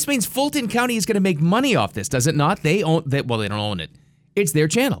 Right. This means Fulton County is going to make money off this, does it not? They don't own it. It's their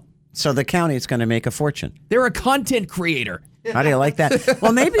channel. So the county is going to make a fortune. They're a content creator. How do you like that?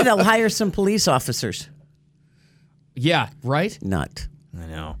 Well, maybe they'll hire some police officers. Yeah, right? Not. I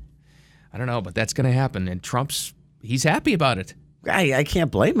know. I don't know, but that's going to happen. And he's happy about it. I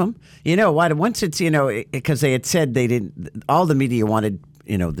can't blame him. You know what? Once it's, because they had said all the media wanted,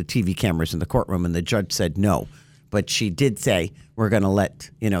 the TV cameras in the courtroom, and the judge said no. But she did say, we're going to let,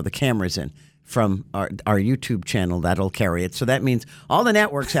 the cameras in from our YouTube channel. That'll carry it. So that means all the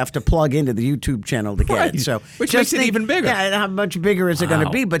networks have to plug into the YouTube channel to get it. So which makes it even bigger. Yeah, how much bigger is it going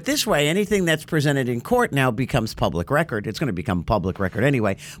to be? But this way, anything that's presented in court now becomes public record. It's going to become public record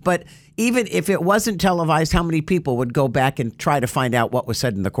anyway. But even if it wasn't televised, how many people would go back and try to find out what was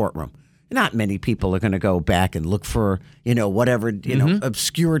said in the courtroom? Not many people are going to go back and look for, whatever,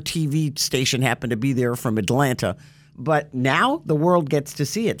 obscure TV station happened to be there from Atlanta. But now the world gets to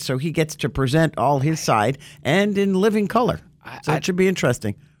see it. So he gets to present all his side and in living color. So it should be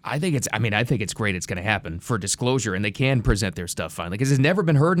interesting. I think it's great it's going to happen for disclosure, and they can present their stuff finally because it's never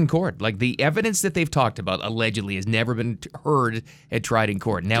been heard in court. Like the evidence that they've talked about allegedly has never been heard and tried in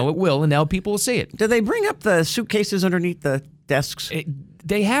court. Now it will, and now people will see it. Do they bring up the suitcases underneath the desks?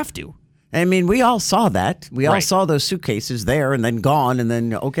 They have to. I mean, we all saw that. We all saw those suitcases there and then gone, and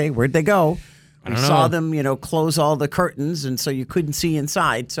then, okay, where'd they go? We saw them, close all the curtains, and so you couldn't see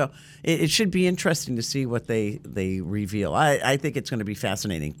inside. So it should be interesting to see what they reveal. I think it's going to be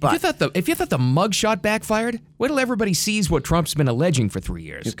fascinating. But if you thought the mugshot backfired, wait till everybody sees what Trump's been alleging for 3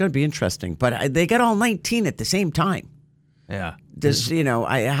 years. It's going to be interesting. But they got all 19 at the same time. Yeah.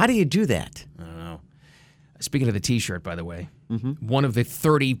 How do you do that? I don't know. Speaking of the T-shirt, by the way, one of the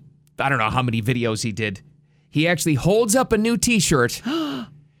 30, I don't know how many videos he did, he actually holds up a new T-shirt.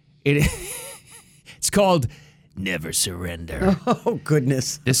 It's called Never Surrender. Oh,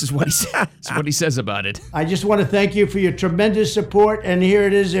 goodness. This is what he says about it. I just want to thank you for your tremendous support. And here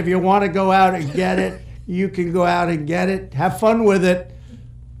it is. If you want to go out and get it, you can go out and get it. Have fun with it.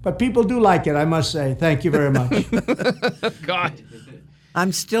 But people do like it, I must say. Thank you very much. God.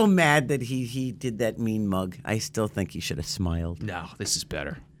 I'm still mad that he did that mean mug. I still think he should have smiled. No, this is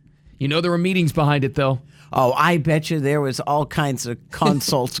better. There were meetings behind it, though. Oh, I bet you there was all kinds of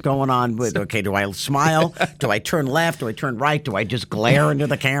consults going on with, okay, do I smile? Do I turn left? Do I turn right? Do I just glare into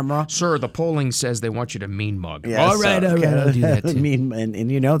the camera? Sir, the polling says they want you to mean mug. Yes, all right, I'll do that too.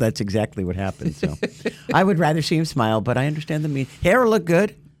 And that's exactly what happened. So I would rather see him smile, but I understand the mean. Hair looked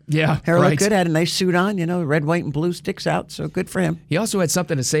good. Yeah, hair looked good. Had a nice suit on. Red, white, and blue sticks out. So good for him. He also had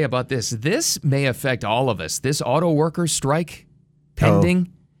something to say about this. This may affect all of us. This auto workers strike pending.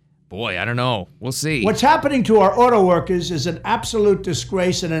 Oh. Boy, I don't know. We'll see. What's happening to our auto workers is an absolute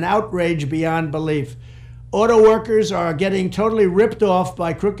disgrace and an outrage beyond belief. Auto workers are getting totally ripped off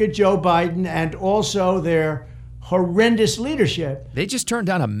by crooked Joe Biden and also their horrendous leadership. They just turned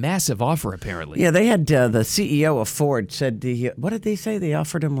down a massive offer, apparently. Yeah, they had the CEO of Ford said, what did they say? They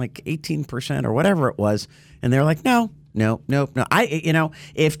offered him like 18% or whatever it was. And they're like, no.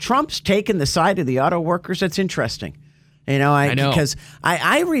 If Trump's taken the side of the auto workers, that's interesting. You know, I know. Because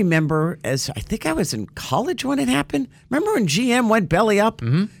I remember I think I was in college when it happened. Remember when GM went belly up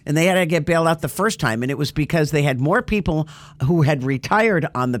and they had to get bailed out the first time, and it was because they had more people who had retired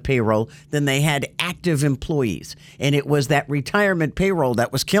on the payroll than they had active employees. And it was that retirement payroll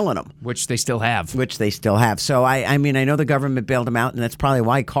that was killing them. Which they still have. So, I mean, I know the government bailed them out, and that's probably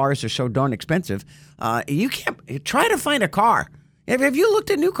why cars are so darn expensive. You can't try to find a car. Have you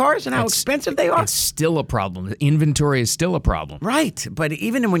looked at new cars and how expensive they are? It's still a problem. The inventory is still a problem. Right. But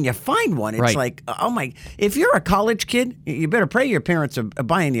even when you find one, it's like, oh my, if you're a college kid, you better pray your parents are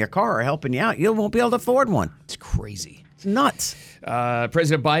buying you a car or helping you out. You won't be able to afford one. It's crazy. It's nuts.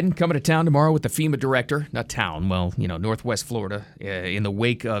 President Biden coming to town tomorrow with the FEMA director. Not town, well, Northwest Florida, in the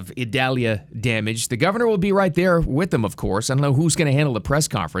wake of Idalia damage. The governor will be right there with them, of course. I don't know who's going to handle the press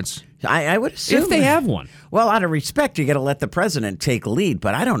conference. I would assume. If they have one. Well, out of respect, you got to let the president take lead,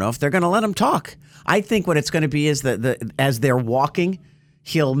 but I don't know if they're going to let him talk. I think what it's going to be is that as they're walking,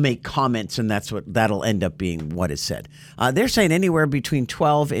 he'll make comments, and that'll end up being what is said. They're saying anywhere between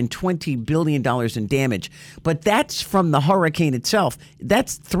 $12 and $20 billion in damage, but that's from the hurricane itself.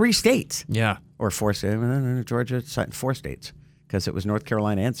 That's 3 states. Yeah. Or 4 states. Georgia, 4 states, because it was North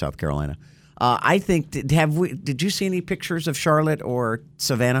Carolina and South Carolina. I think, did you see any pictures of Charlotte or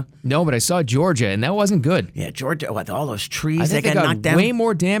Savannah? No, but I saw Georgia, and that wasn't good. Yeah, Georgia, with all those trees that got knocked down. Way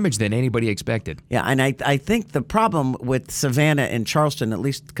more damage than anybody expected. Yeah, and I think the problem with Savannah and Charleston, at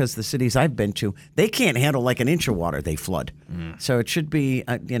least because the cities I've been to, they can't handle like an inch of water, they flood. So it should be,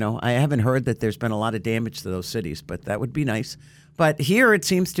 I haven't heard that there's been a lot of damage to those cities, but that would be nice. But here it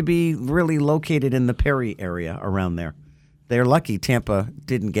seems to be really located in the Perry area around there. They're lucky Tampa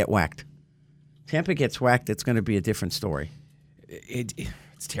didn't get whacked. Tampa gets whacked, it's going to be a different story. It's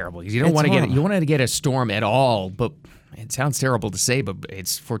terrible. You don't want to get a storm at all, but it sounds terrible to say, but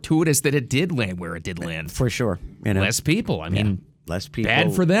it's fortuitous that it did land where it did land. For sure. Less people. I mean, less people.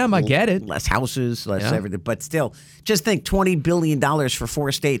 Bad for them, I get it. Less houses, less everything. But still, just think $20 billion for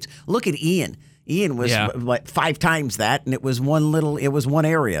 4 states. Look at Ian. Ian was like 5 times that, and it was one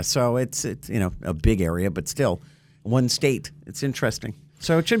area. So it's a big area, but still, one state. It's interesting.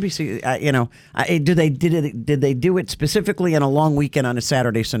 So it should be, did they do it specifically on a long weekend on a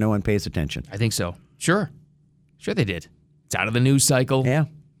Saturday so no one pays attention? I think so. Sure they did. It's out of the news cycle. Yeah.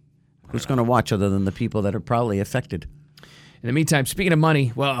 Who's going to watch other than the people that are probably affected? In the meantime, speaking of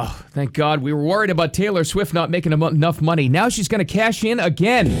money, well, thank God we were worried about Taylor Swift not making enough money. Now she's going to cash in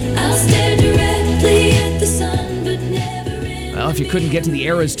again. I'll stare directly at the sun, but never in. Well, if you couldn't get to the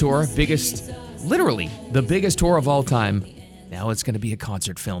Eras Tour, literally the biggest tour of all time, now it's going to be a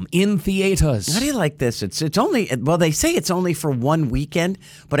concert film in theaters. How do you like this? It's only, they say it's only for one weekend,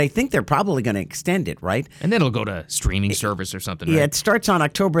 but I think they're probably going to extend it, right? And then it'll go to streaming service or something, Yeah, right? It starts on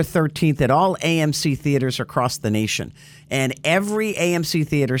October 13th at all AMC theaters across the nation. And every AMC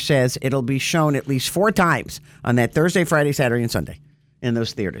theater says it'll be shown at least 4 times on that Thursday, Friday, Saturday, and Sunday in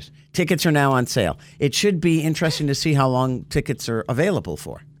those theaters. Tickets are now on sale. It should be interesting to see how long tickets are available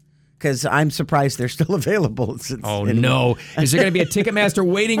for. Because I'm surprised they're still available. No. Is there going to be a Ticketmaster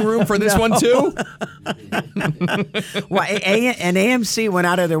waiting room for this one, too? Well, and AMC went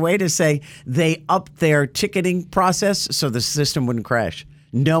out of their way to say they upped their ticketing process so the system wouldn't crash,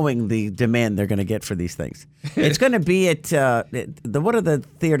 knowing the demand they're going to get for these things. It's going to be at, what are the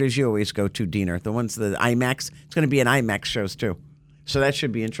theaters you always go to, Diener? The IMAX? It's going to be in IMAX shows, too. So that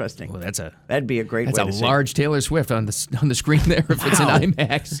should be interesting. Well, that'd be a great way to see. That's a large Taylor Swift on the screen there if it's an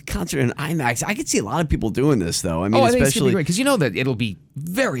IMAX. Concert in IMAX. I could see a lot of people doing this, though. I mean, I think it's going to be great because you know that it'll be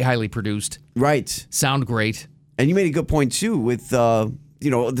very highly produced. Right. Sound great. And you made a good point, too, with, the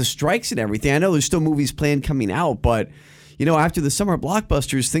strikes and everything. I know there's still movies planned coming out, but, after the summer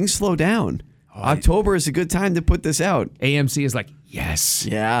blockbusters, things slow down. October is a good time to put this out. AMC is like, yes.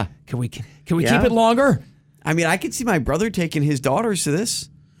 Yeah. Can we keep it longer? I mean, I could see my brother taking his daughters to this.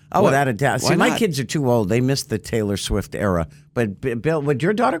 Oh, without a doubt. See, my kids are too old. They missed the Taylor Swift era. But Bill, would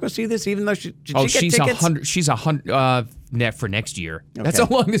your daughter go see this? Even though she get tickets? She's 100 for next year. Okay. That's how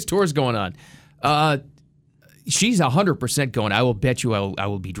long this tour is going on. She's 100% going. I will bet you I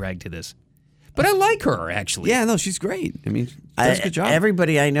will be dragged to this. But I like her, actually. Yeah, no, she's great. I mean, she does a good job.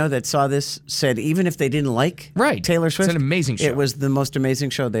 Everybody I know that saw this said even if they didn't like Taylor Swift, it's an amazing show. It was the most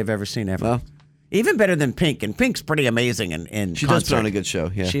amazing show they've ever seen ever. Well, even better than Pink, and Pink's pretty amazing in she concert. Does put on a good show,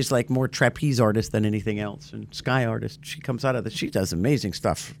 yeah. She's like more trapeze artist than anything else, and sky artist. She comes out of she does amazing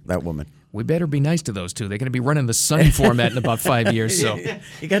stuff, that woman. We better be nice to those two. They're going to be running the Sunny format in about 5 years. So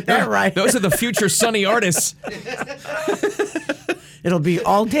you got that right. Those are the future Sunny artists. It'll be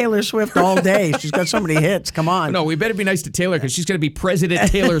all Taylor Swift all day. She's got so many hits. Come on. No, we better be nice to Taylor because she's going to be President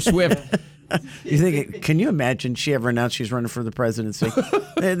Taylor Swift You think? Can you imagine she ever announced she's running for the presidency?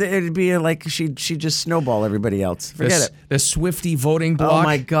 It'd be like she'd just snowball everybody else. Forget it. The Swiftie voting bloc. Oh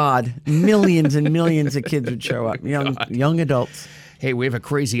my God! Millions and millions of kids would show up. Young adults. Hey, we have a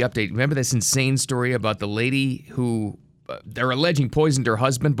crazy update. Remember this insane story about the lady who they're alleging poisoned her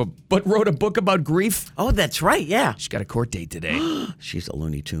husband, but wrote a book about grief? Oh, that's right. Yeah. She's got a court date today. She's a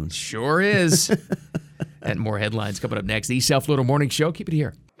Looney Tune. Sure is. And more headlines coming up next. The South Florida Morning Show. Keep it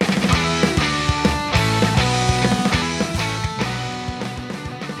here.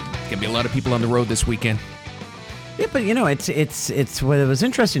 Gonna be a lot of people on the road this weekend. Yeah, but it's what was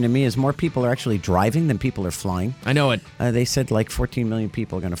interesting to me is more people are actually driving than people are flying. I know it. They said like 14 million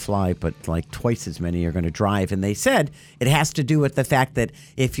people are going to fly, but like twice as many are going to drive. And they said it has to do with the fact that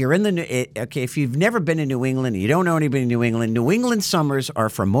if you're in if you've never been in New England, you don't know anybody in New England summers are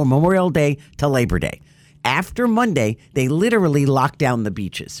from Memorial Day to Labor Day. After Monday, they literally lock down the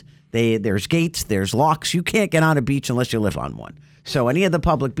beaches. There's gates, there's locks. You can't get on a beach unless you live on one. So any of the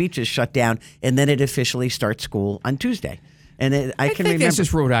public beaches shut down, and then it officially starts school on Tuesday. And I can remember. That's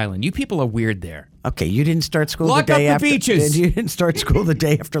just Rhode Island. You people are weird there. Okay, you didn't start school the day after. Lock up the beaches. You didn't start school the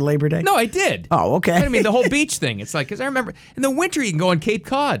day after Labor Day? No, I did. Oh, okay. I mean, the whole beach thing. It's like, because I remember in the winter you can go on Cape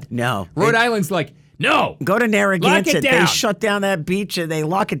Cod. No. Rhode Island's like, no. Go to Narragansett. They shut down that beach and they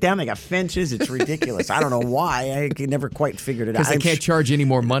lock it down. They got fences. It's ridiculous. I don't know why. I never quite figured it out. Because they can't charge any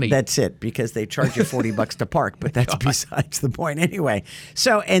more money. That's it. Because they charge you $40 to park. But that's besides the point anyway.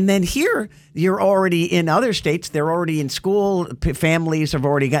 So, and then here, you're already in other states. They're already in school. Families have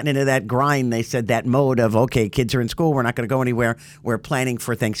already gotten into that grind. They said that mode of, okay, kids are in school. We're not going to go anywhere. We're planning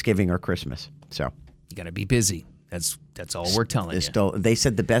for Thanksgiving or Christmas. So you got to be busy. That's all we're telling you. They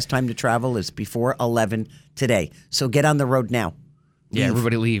said the best time to travel is before 11 today. So get on the road now. Yeah,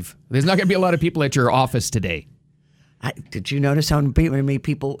 everybody leave. There's not going to be a lot of people at your office today. Did you notice how many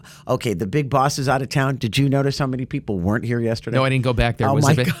people? Okay, the big boss is out of town. Did you notice how many people weren't here yesterday? No, I didn't go back there. Oh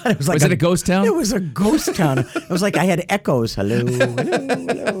my God! It was it a ghost town? It was a ghost town. It was like I had echoes. Hello,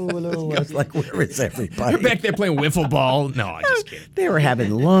 hello, hello. I was like, where is everybody? You're back there playing wiffle ball. No, I'm just kidding. They were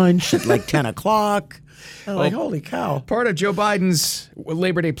having lunch at like 10 o'clock. I'm like, holy cow. Part of Joe Biden's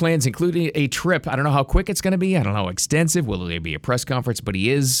Labor Day plans, including a trip. I don't know how quick it's going to be. I don't know how extensive. Will there be a press conference? But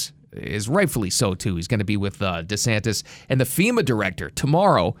he is rightfully so, too. He's going to be with DeSantis and the FEMA director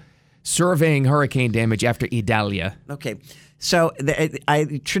tomorrow surveying hurricane damage after Idalia. Okay. So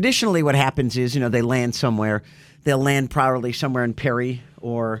traditionally what happens is, they land somewhere. They'll land probably somewhere in Perry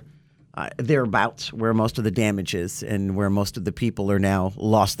or thereabouts where most of the damage is and where most of the people are now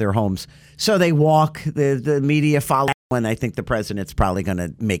lost their homes. So they walk, the media follow, and I think the president's probably going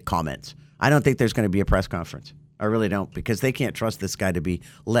to make comments. I don't think there's going to be a press conference. I really don't, because they can't trust this guy to be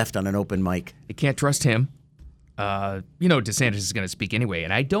left on an open mic. They can't trust him. DeSantis is going to speak anyway,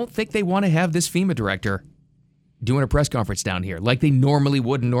 and I don't think they want to have this FEMA director doing a press conference down here like they normally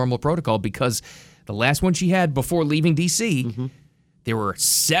would in normal protocol, because the last one she had before leaving D.C., there were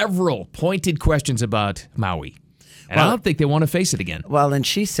several pointed questions about Maui. And I don't think they want to face it again. Well, and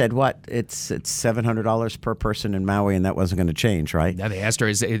she said, it's $700 per person in Maui, and that wasn't going to change, right? Now they asked her, are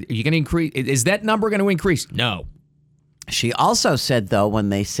you going to increase? Is that number going to increase? No. She also said, though, when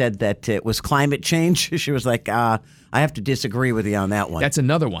they said that it was climate change, she was like, I have to disagree with you on that one. That's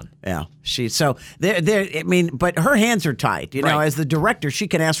another one. Yeah. But her hands are tied. Right. As the director, she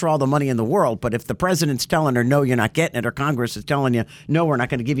can ask for all the money in the world. But if the president's telling her, no, you're not getting it, or Congress is telling you, no, we're not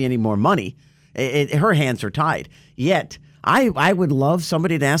going to give you any more money, her hands are tied. Yet, I would love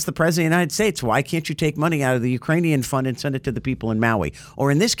somebody to ask the president of the United States, why can't you take money out of the Ukrainian fund and send it to the people in Maui?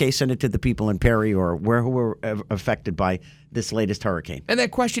 Or in this case, send it to the people in Perry or who were affected by this latest hurricane. And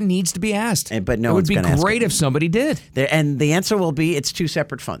that question needs to be asked. But no one's going to ask. It would be great if somebody did. And the answer will be it's two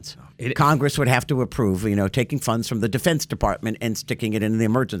separate funds. Congress would have to approve, taking funds from the Defense Department and sticking it in the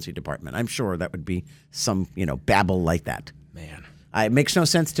Emergency Department. I'm sure that would be some, babble like that. Man. It makes no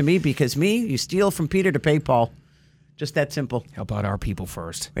sense to me because you steal from Peter to pay Paul. Just that simple. Help out our people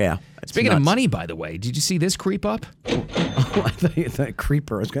first. Yeah. Speaking of money, by the way, did you see this creep up? I thought you thought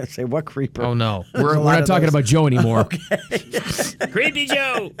creeper. I was going to say, what creeper? Oh, no. We're not talking about Joe anymore. Okay. Creepy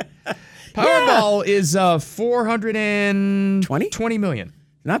Joe. Powerball is $420 million.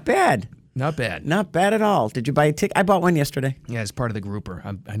 Not bad. Not bad. Not bad at all. Did you buy a ticket? I bought one yesterday. Yeah, as part of the grouper.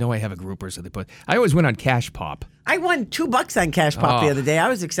 I know I have a grouper, so I always win on Cash Pop. I won $2 on Cash Pop the other day. I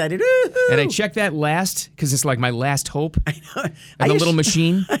was excited. Woo-hoo. And I checked that last because it's like my last hope. I know. And the little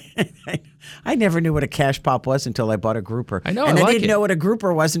machine. I never knew what a Cash Pop was until I bought a grouper. I know. And I didn't know what a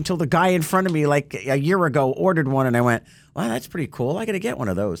grouper was until the guy in front of me, like a year ago, ordered one, and I went, "Wow, that's pretty cool. I got to get one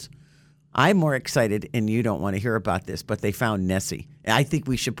of those." I'm more excited, and you don't want to hear about this, but they found Nessie. I think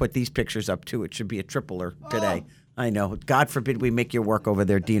we should put these pictures up, too. It should be a tripler today. I know. God forbid we make your work over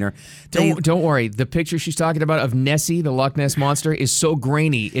there, Diener. Don't worry. The picture she's talking about of Nessie, the Loch Ness Monster, is so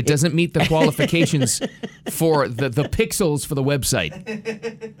grainy, it doesn't meet the qualifications for the pixels for the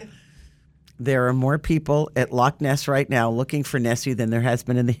website. There are more people at Loch Ness right now looking for Nessie than there has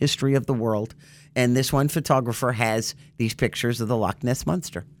been in the history of the world. And this one photographer has these pictures of the Loch Ness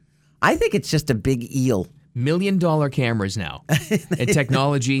Monster. I think it's just a big eel. $1 million cameras now, and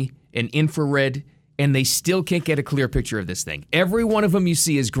technology, and infrared, and they still can't get a clear picture of this thing. Every one of them you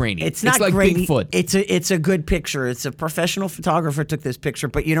see is grainy. It's not like grainy. Bigfoot. It's a good picture. It's a professional photographer took this picture,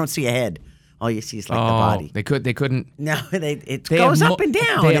 but you don't see a head. All you see is like the body. They couldn't. No, it goes up and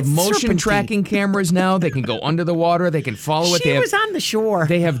down. They have motion tracking cameras now. They can go under the water. They can follow it. She was on the shore.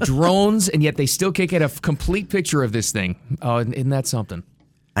 They have drones, and yet they still can't get a complete picture of this thing. Oh, isn't that something?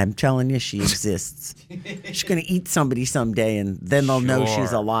 I'm telling you, she exists. She's going to eat somebody someday, and then they'll know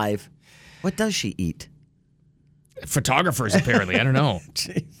she's alive. What does she eat? Photographers, apparently. I don't know.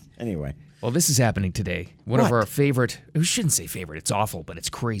 Anyway. Well, this is happening today. One of our favorite, we shouldn't say favorite, it's awful, but it's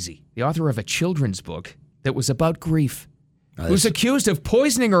crazy. The author of a children's book that was about grief, who's accused of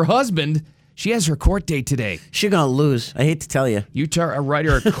poisoning her husband. She has her court date today. She's going to lose. I hate to tell you. Utah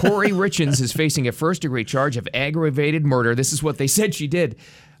writer Corey Richens is facing a first-degree charge of aggravated murder. This is what they said she did.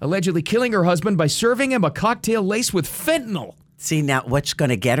 Allegedly killing her husband by serving him a cocktail laced with fentanyl. See, now what's going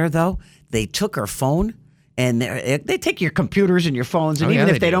to get her, though? They took her phone. And they take your computers and your phones, and even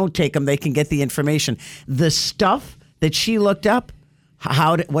if they don't take them, they can get the information. The stuff that she looked up,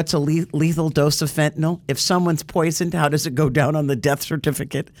 what's a lethal dose of fentanyl? If someone's poisoned, how does it go down on the death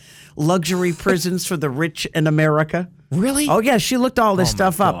certificate? Luxury prisons for the rich in America. Really? Oh, yeah, she looked all this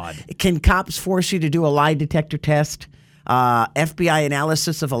stuff up. Can cops force you to do a lie detector test? FBI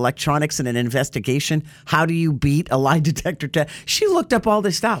analysis of electronics in an investigation. How do you beat a lie detector test? She looked up all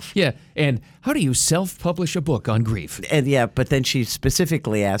this stuff. Yeah, and how do you self-publish a book on grief? And yeah, but then she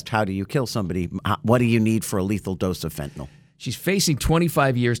specifically asked, how do you kill somebody? What do you need for a lethal dose of fentanyl? She's facing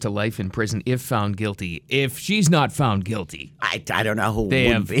 25 years to life in prison if found guilty. If she's not found guilty, I don't know who they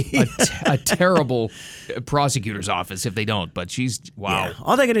would have be. a terrible prosecutor's office if they don't. But she's wow. Yeah.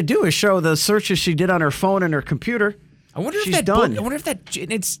 All they're going to do is show the searches she did on her phone and her computer. I wonder if she's that done. book, I wonder if that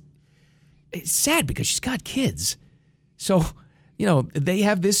it's sad because she's got kids. So, they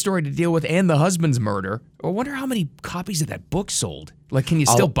have this story to deal with and the husband's murder. I wonder how many copies of that book sold. Like, can you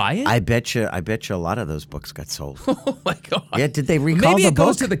still buy it? I bet you a lot of those books got sold. Oh my God. Yeah, did they recall Maybe the it book?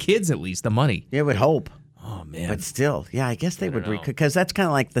 goes to the kids at least, the money. You would hope. Oh man. But still, yeah, I guess they would because that's kind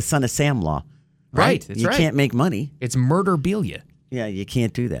of like the Son of Sam law. Right. That's you can't make money. It's murderabilia. Yeah, you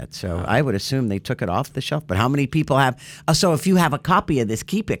can't do that. So I would assume they took it off the shelf. But how many people have? So if you have a copy of this,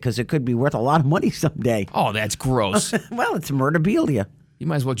 keep it because it could be worth a lot of money someday. Oh, that's gross. Well, it's murderabilia. You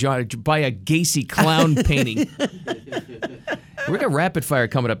might as well buy a Gacy clown painting. We're got rapid fire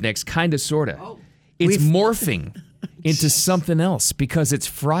coming up next, kind of, sort of. It's morphing into something else because it's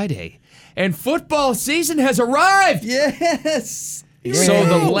Friday. And football season has arrived. Yes. So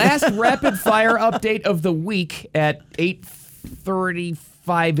the last rapid fire update of the week at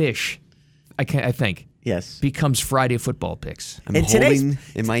 8:35-ish, I think. Yes. Becomes Friday football picks. I'm holding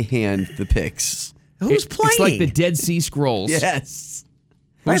in my hand the picks. Who's playing? It's like the Dead Sea Scrolls. Yes.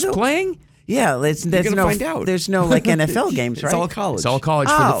 Who's playing? Yeah, there's no find out. There's no like NFL games, right? It's all college. It's all college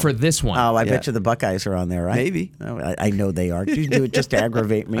for this one. Oh, I bet you the Buckeyes are on there, right? Maybe. Oh, I know they are. You do it just to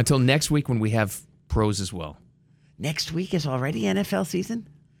aggravate me. Until next week when we have pros as well. Next week is already NFL season?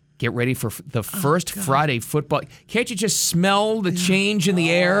 Get ready for the first Friday football. Can't you just smell the change in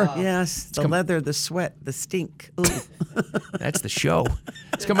the air? Yes, the leather, the sweat, the stink. Ooh. That's the show.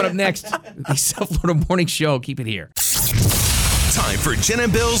 It's coming up next. The South Florida Morning Show. Keep it here. Time for Jen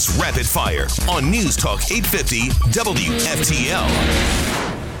and Bill's Rapid Fire on News Talk 850 WFTL.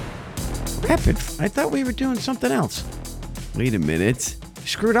 Rapid? I thought we were doing something else. Wait a minute.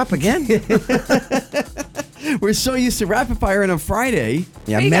 Screwed up again? We're so used to Rapid Fire on a Friday.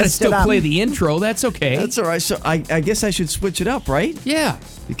 Yeah, you gotta still play the intro. That's okay. That's all right. So I guess I should switch it up, right? Yeah.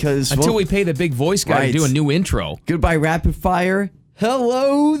 Because until we pay the big voice guy to do a new intro. Goodbye, Rapid Fire.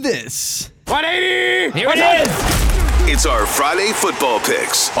 Hello, this. 180! Here it is! It's our Friday football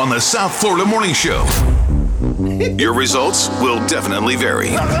picks on the South Florida Morning Show. Your results will definitely vary.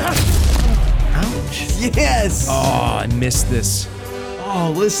 Ouch. Yes. Oh, I missed this.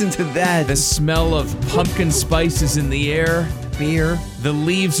 Oh, listen to that. The smell of pumpkin spice is in the air. Beer. The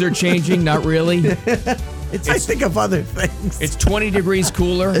leaves are changing. Not really. I think of other things. It's 20 degrees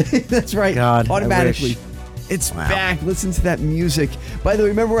cooler. That's right. God, automatically. It's back. Listen to that music. By the way,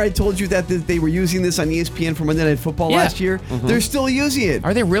 remember I told you that they were using this on ESPN for Monday Night Football last year? Mm-hmm. They're still using it.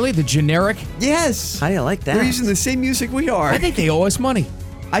 Are they really? The generic? Yes. How do you like that? They're using the same music we are. I think they owe us money.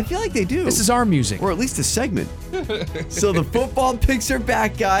 I feel like they do. This is our music. Or at least a segment. So the football picks are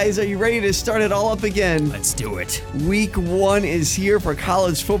back, guys. Are you ready to start it all up again? Let's do it. Week 1 is here for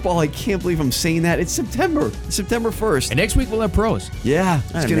college football. I can't believe I'm saying that. It's September 1st. And next week we'll have pros. Yeah,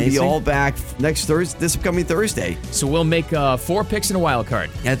 it's going to be all back this upcoming Thursday. So we'll make 4 picks and a wild card.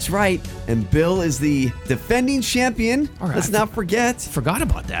 That's right. And Bill is the defending champion. Right, Let's not forget. Forgot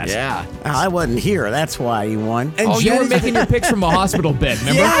about that. Yeah. I wasn't here. That's why you won. And you were making your picks from a hospital bed,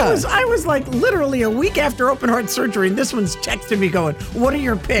 remember? Yeah. I was like literally a week after open heart surgery, and this one's texting me going, "What are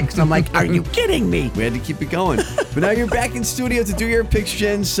your picks?" I'm like, "Are you kidding me?" We had to keep it going. But now you're back in studio to do your picks,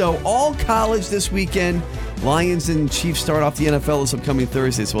 Jen. So all college this weekend. Lions and Chiefs start off the NFL this upcoming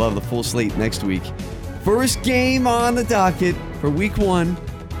Thursday, so we'll have the full slate next week. First game on the docket for week 1,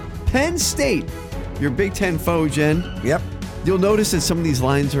 Penn State, your Big Ten foe, Jen. Yep. You'll notice that some of these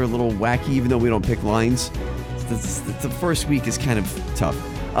lines are a little wacky, even though we don't pick lines. The first week is kind of tough.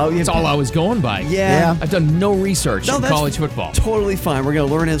 That's all I was going by. Yeah. I've done no research in college football. Totally fine. We're going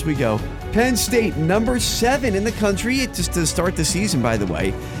to learn as we go. Penn State, number 7 in the country, just to start the season, by the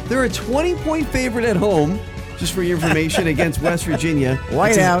way. They're a 20-point favorite at home, just for your information, against West Virginia.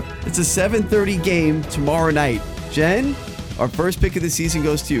 Whiteout. It's a 7:30 game tomorrow night. Jen, our first pick of the season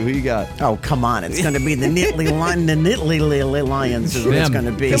goes to you. Who you got? Oh, come on. It's going to be the Nittany Lions is what it's going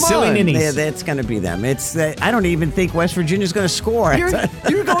to be. Silly ninnies. That's going to be them. I don't even think West Virginia's going to score.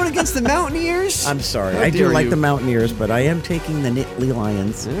 You're going against the Mountaineers? I'm sorry. I do like the Mountaineers, but I am taking the Nittany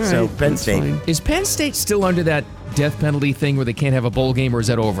Lions. Right, so Penn State. Fine. Is Penn State still under that death penalty thing where they can't have a bowl game, or is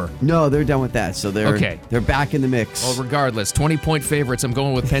that over? No, they're done with that. So they're back in the mix. Well, regardless, 20-point favorites. I'm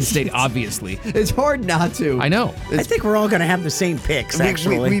going with Penn State, obviously. It's hard not to. I know. I think we're all going to have the same picks,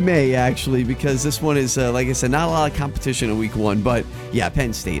 actually. We may, actually, because this one is, like I said, not a lot of competition in week 1. But, yeah,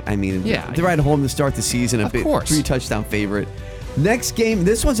 Penn State. I mean, they're at home to start the season. Of course. 3-touchdown favorite. Next game,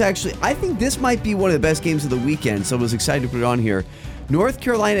 this one's actually, I think this might be one of the best games of the weekend, so I was excited to put it on here. North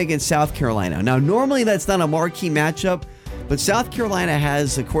Carolina against South Carolina. Now, normally that's not a marquee matchup, but South Carolina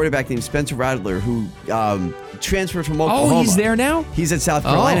has a quarterback named Spencer Rattler who transferred from Oklahoma. Oh, he's there now? He's at South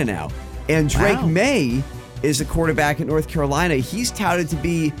Carolina now. And Drake May is a quarterback at North Carolina. He's touted to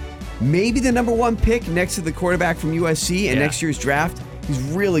be maybe the number 1 pick next to the quarterback from USC in next year's draft. He's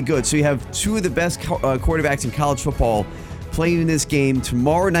really good. So you have 2 of the best quarterbacks in college football playing in this game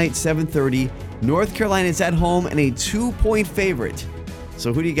tomorrow night, 7:30. North Carolina is at home and a 2-point favorite.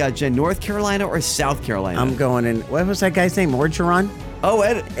 So who do you got, Jen? North Carolina or South Carolina? I'm going in. What was that guy's name? Orgeron? Oh,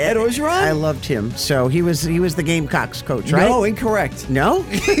 Ed Orgeron? I loved him. So he was the Gamecocks coach, right? No, incorrect. No?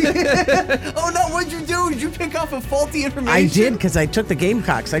 Oh, no, what'd you do? Did you pick off a faulty information? I did, because I took the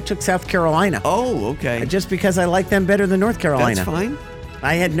Gamecocks. I took South Carolina. Oh, okay. Just because I like them better than North Carolina. That's fine.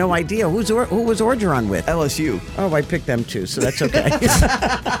 I had no idea. Who was Orgeron with? LSU. Oh, I picked them too, so that's okay.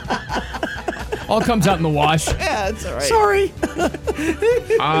 All comes out in the wash. Yeah, that's all right. Sorry.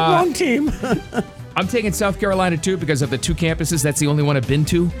 Wrong team. I'm taking South Carolina too because of the 2 campuses. That's the only one I've been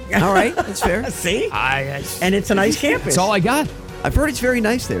to. All right, that's fair. See? And it's a nice campus. That's all I got. I've heard it's very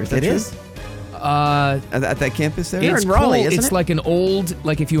nice there. Is that true? Is. At that campus there? It's in Raleigh, cool. isn't It's it? like an old,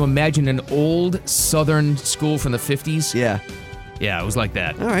 like if you imagine an old Southern school from the 50s. Yeah. Yeah, it was like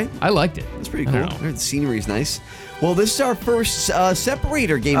that. All right. I liked it. That's pretty I cool. don't know. The scenery's nice. Well, this is our first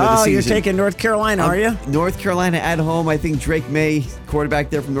separator game of the season. Oh, you're taking North Carolina, are you? North Carolina at home. I think Drake May,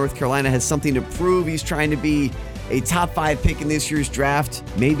 quarterback there from North Carolina, has something to prove. He's trying to be a top 5 pick in this year's draft,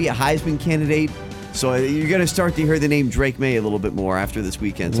 maybe a Heisman candidate. So you're going to start to hear the name Drake May a little bit more after this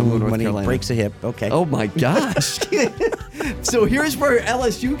weekend. So I'm going North Carolina. When he breaks a hip, okay. Oh, my gosh. So here's where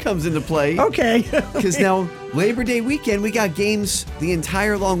LSU comes into play. Okay. Because now, Labor Day weekend, we got games the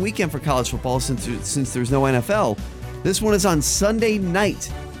entire long weekend for college football since there's no NFL. This one is on Sunday night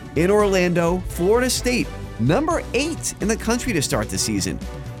in Orlando, Florida State, number 8 in the country to start the season.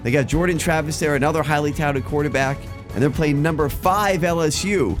 They got Jordan Travis there, another highly touted quarterback, and they're playing number 5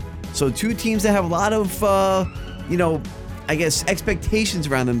 LSU. So 2 teams that have a lot of, I guess, expectations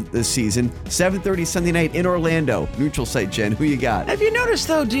around them this season. 7:30 Sunday night in Orlando. Neutral site, Jen. Who you got? Have you noticed,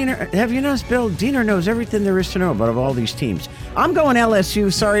 though, Bill, Diener knows everything there is to know about all these teams. I'm going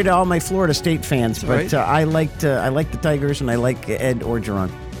LSU. Sorry to all my Florida State fans, but I like the Tigers, and I like Ed Orgeron.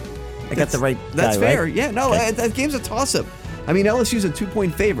 I got the right guy, That's fair. Right? Yeah, no, that game's a toss-up. I mean, LSU's a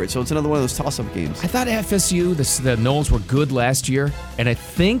 2-point favorite, so it's another one of those toss-up games. I thought FSU, the Noles were good last year, and I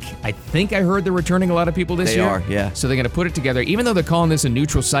think I heard they're returning a lot of people this year. They are, yeah. So they're going to put it together. Even though they're calling this a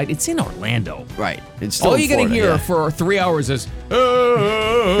neutral site, it's in Orlando. Right. It's still all in you're going to hear Florida, for 3 hours is,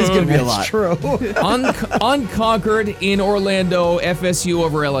 It's going to be a lot. True. Unconquered in Orlando, FSU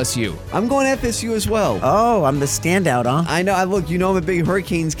over LSU. I'm going FSU as well. Oh, I'm the standout, huh? I know. Look, you know I'm a big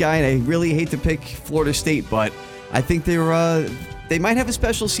Hurricanes guy, and I really hate to pick Florida State, but I think they might have a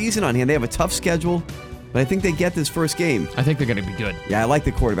special season on hand. They have a tough schedule, but I think they get this first game. I think they're going to be good. Yeah, I like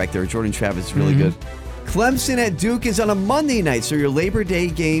the quarterback there. Jordan Travis is really good. Clemson at Duke is on a Monday night, so your Labor Day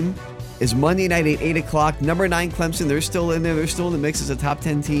game is Monday night at 8 o'clock. Number 9 Clemson, they're still in there. They're still in the mix as a top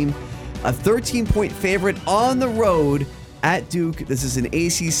 10 team. A 13-point favorite on the road at Duke. This is an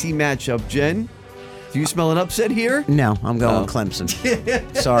ACC matchup. Jen, do you smell an upset here? No, I'm going Clemson.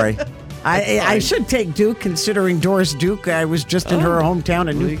 Sorry. I should take Duke, considering Doris Duke. I was just in her hometown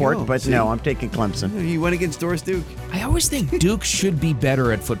in Newport, but no, I'm taking Clemson. You went against Doris Duke. I always think Duke should be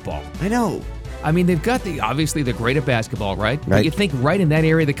better at football. I know. I mean, they've got obviously they're great at basketball, right? But you think right in that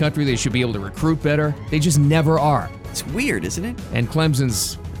area of the country they should be able to recruit better. They just never are. It's weird, isn't it? And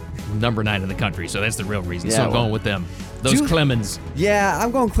Clemson's number 9 in the country, so that's the real reason. Yeah, So I'm going with them. Those Clemens. Yeah,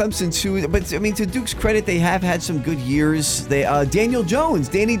 I'm going Clemson too. But I mean, to Duke's credit, they have had some good years. They Daniel Jones,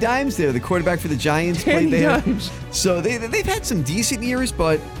 Danny Dimes, there, the quarterback for the Giants, played there. So they've had some decent years,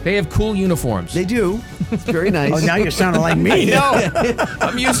 but they have cool uniforms. They do. It's very nice. Oh, now you're sounding like me. No,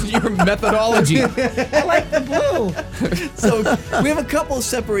 I'm using your methodology. I like the blue. So we have a couple of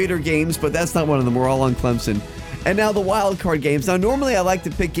separator games, but that's not one of them. We're all on Clemson. And now the wild card games. Now, normally I like to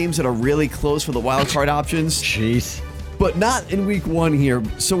pick games that are really close for the wild card options. Jeez. But not in week 1 here.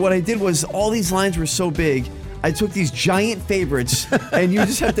 So what I did was, all these lines were so big, I took these giant favorites, and you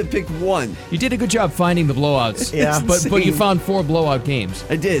just have to pick one. You did a good job finding the blowouts. Yeah. But you found 4 blowout games.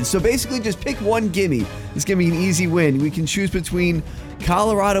 I did. So basically just pick one gimme. It's going to be an easy win. We can choose between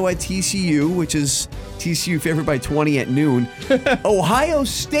Colorado at TCU, which is TCU favored by 20 at noon. Ohio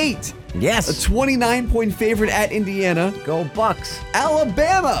State. Yes. A 29-point favorite at Indiana. Go Bucks.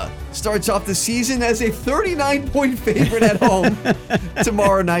 Alabama starts off the season as a 39-point favorite at home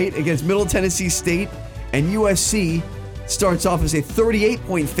tomorrow night against Middle Tennessee State. And USC starts off as a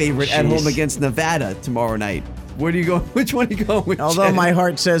 38-point favorite at home against Nevada tomorrow night. Where do you go? Which one are you going with? Although Jen? my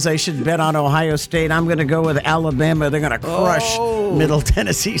heart says I should bet on Ohio State, I'm going to go with Alabama. They're going to crush Middle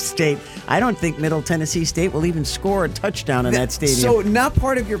Tennessee State. I don't think Middle Tennessee State will even score a touchdown in that stadium. So not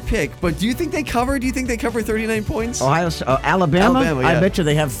part of your pick, but do you think they cover? Do you think they cover 39 points? Alabama? Alabama, yeah. I bet you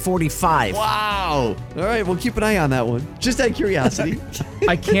they have 45. Wow. All right, we'll keep an eye on that one. Just out of curiosity.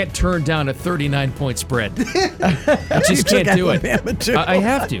 I can't turn down a 39-point spread. I just can't do it. Alabama too. I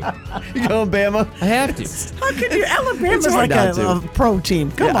have to. You going Bama? I have to. How can you? Alabama's It's hard like not a pro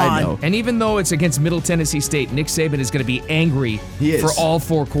team. Come Yeah, on. I know. And even though it's against Middle Tennessee State, Nick Saban is going to be angry He is. for all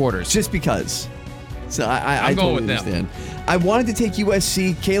 4 quarters. Just because. So I I'm going totally with them. understand. I wanted to take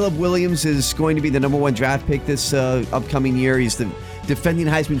USC. Caleb Williams is going to be the number 1 draft pick this upcoming year. He's the defending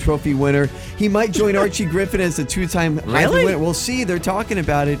Heisman Trophy winner. He might join Archie Griffin as the 2-time Heisman winner. We'll see. They're talking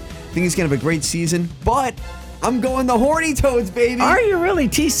about it. I think he's going to have a great season. But I'm going the Horny Toads, baby. Are you really?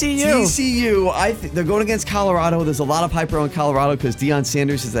 TCU? TCU. They're going against Colorado. There's a lot of hype around Colorado because Deion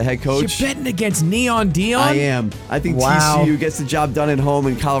Sanders is the head coach. You're betting against Neon Dion? I am. I think Wow. TCU gets the job done at home.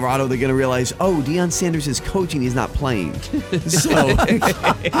 In Colorado, they're going to realize, Deion Sanders is coaching. He's not playing. So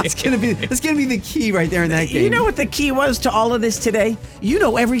it's going to be the key right there in that game. You know what the key was to all of this today? You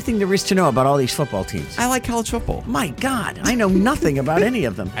know everything there is to know about all these football teams. I like college football. My God, I know nothing about any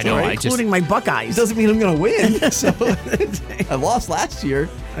of them. I know, including my Buckeyes. It doesn't mean I'm going to win. So I lost last year.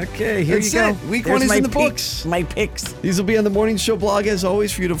 Okay, here That's you go. it. Week There's 1 is my in the picks, books. My picks. These will be on the Morning Show blog as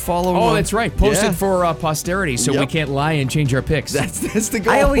always for you to follow. Oh, that's right. Post Yeah. it for posterity so we Yep. can't lie and change our picks. That's the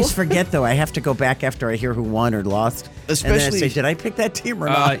goal. I always forget, though. I have to go back after I hear who won or lost. And then I Especially- say, did I pick that team or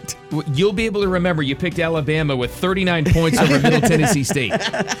not? You'll be able to remember you picked Alabama with 39 points over Middle Tennessee State.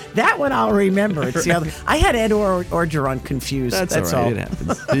 That one I'll remember. It's the other. I had Ed Orgeron confused. That's all all. right. It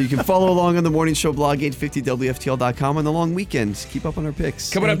happens. So you can follow along on the Morning Show blog, 850WFTL.com, on the long weekends. Keep up on our picks.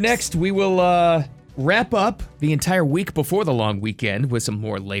 Coming up next, we will wrap up the entire week before the long weekend with some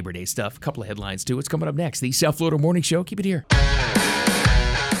more Labor Day stuff. A couple of headlines, too. It's coming up next. The South Florida Morning Show. Keep it here.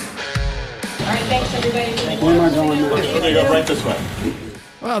 Where am I going now? We're going to go right this way.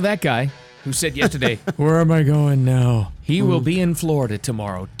 Well, that guy who said yesterday, where am I going now? He will be in Florida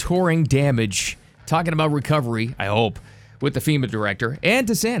tomorrow, touring Damage, talking about recovery, I hope, with the FEMA director. And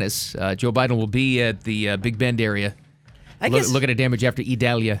DeSantis, Joe Biden will be at the Big Bend area Look at the damage after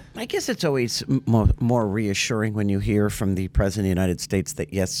Idalia. I guess it's always more reassuring when you hear from the President of the United States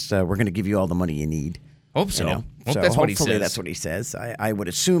that, yes, we're going to give you all the money you need. Hope so. Hope that's what he says. Hopefully that's what he says. I would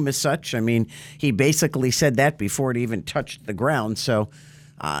assume as such. I mean, he basically said that before it even touched the ground. So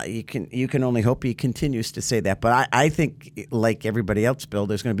you can only hope he continues to say that. But I think, like everybody else, Bill,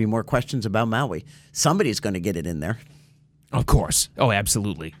 there's going to be more questions about Maui. Somebody's going to get it in there. Of course. Oh,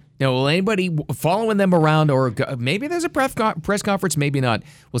 absolutely. Now, will anybody following them around, or maybe there's a press conference, maybe not,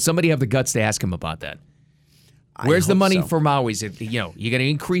 will somebody have the guts to ask him about that? Where's the money for Maui? Is it, you going to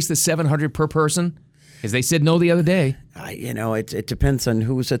increase the $700 per person? Because they said no the other day. It depends on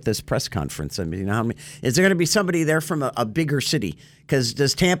who's at this press conference. I mean, is there going to be somebody there from a bigger city? Because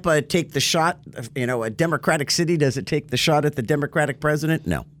does Tampa take the shot? A Democratic city, does it take the shot at the Democratic president?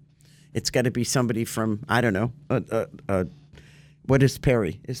 No. It's got to be somebody from, I don't know, what is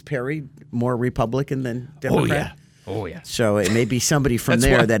Perry? Is Perry more Republican than Democrat? Oh, yeah. So it may be somebody from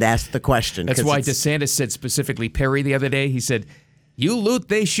that asked the question. That's why DeSantis said specifically Perry the other day. He said, you loot,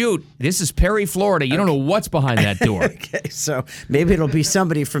 they shoot. This is Perry, Florida. You don't know what's behind that door. Okay, so maybe it'll be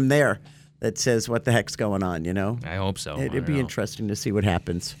somebody from there that says, what the heck's going on, I hope so. It'd be interesting to see what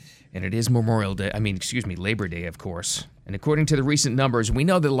happens. And it is Labor Day, of course. And according to the recent numbers, we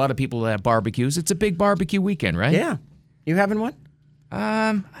know that a lot of people have barbecues. It's a big barbecue weekend, right? Yeah. You having one?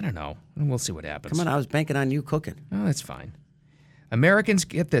 I don't know. We'll see what happens. Come on, I was banking on you cooking. Oh, that's fine. Americans,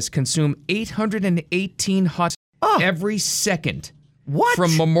 get this, consume 818 hot dogs every second. What?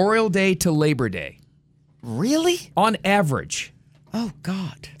 From Memorial Day to Labor Day. Really? On average. Oh,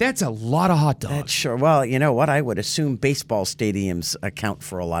 God. That's a lot of hot dogs. That's sure. Well, you know what? I would assume baseball stadiums account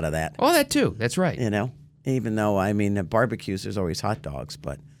for a lot of that. Oh, that too. That's right. Even though, at barbecues, there's always hot dogs,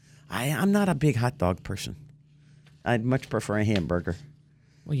 but I'm not a big hot dog person. I'd much prefer a hamburger.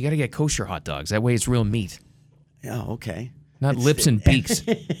 Well, you got to get kosher hot dogs. That way it's real meat. Oh, okay. Not lips and beaks.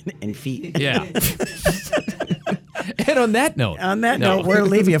 And feet. Yeah. And on that note, we're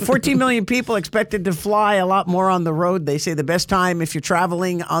leaving you. 14 million people expected to fly a lot more on the road. They say the best time if you're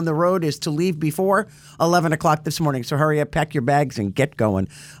traveling on the road is to leave before 11 o'clock this morning. So hurry up, pack your bags, and get going.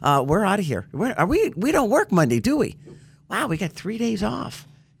 We're out of here. We don't work Monday, do we? Wow, we got 3 days off.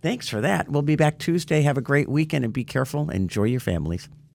 Thanks for that. We'll be back Tuesday. Have a great weekend and be careful. Enjoy your families.